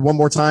Aaron Ford one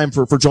more time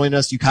for joining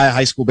us, Ukiah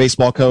High School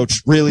baseball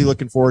coach. Really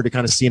looking forward to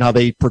kind of seeing how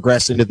they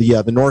progress into the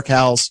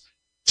NorCals.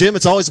 Jim,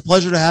 it's always a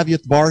pleasure to have you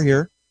at the bar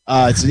here.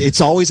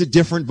 It's always a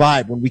different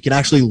vibe when we can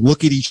actually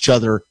look at each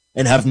other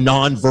and have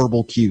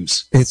non-verbal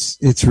cues.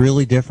 It's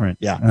really different.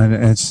 Yeah.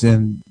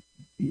 And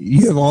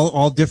you have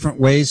all different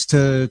ways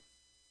to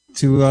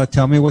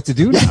tell me what to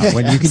do now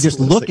when you can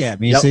just look at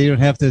me so you don't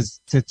have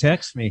to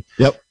text me.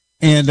 Yep.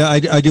 And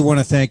I do want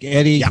to thank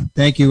Eddie. Yeah.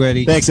 Thank you,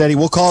 Eddie. Thanks, Eddie.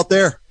 We'll call it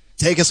there.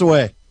 Take us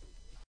away.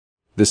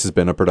 This has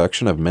been a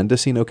production of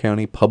Mendocino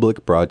County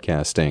Public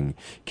Broadcasting,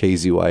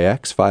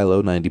 KZYX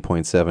Philo 90.7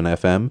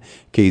 FM,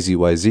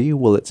 KZYZ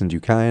Willits and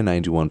Ukiah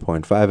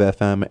 91.5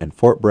 FM, and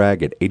Fort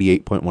Bragg at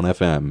 88.1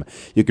 FM.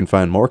 You can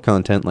find more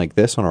content like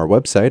this on our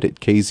website at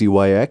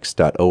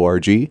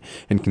kzyx.org,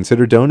 and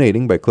consider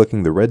donating by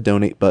clicking the red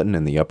donate button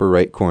in the upper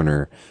right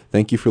corner.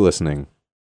 Thank you for listening.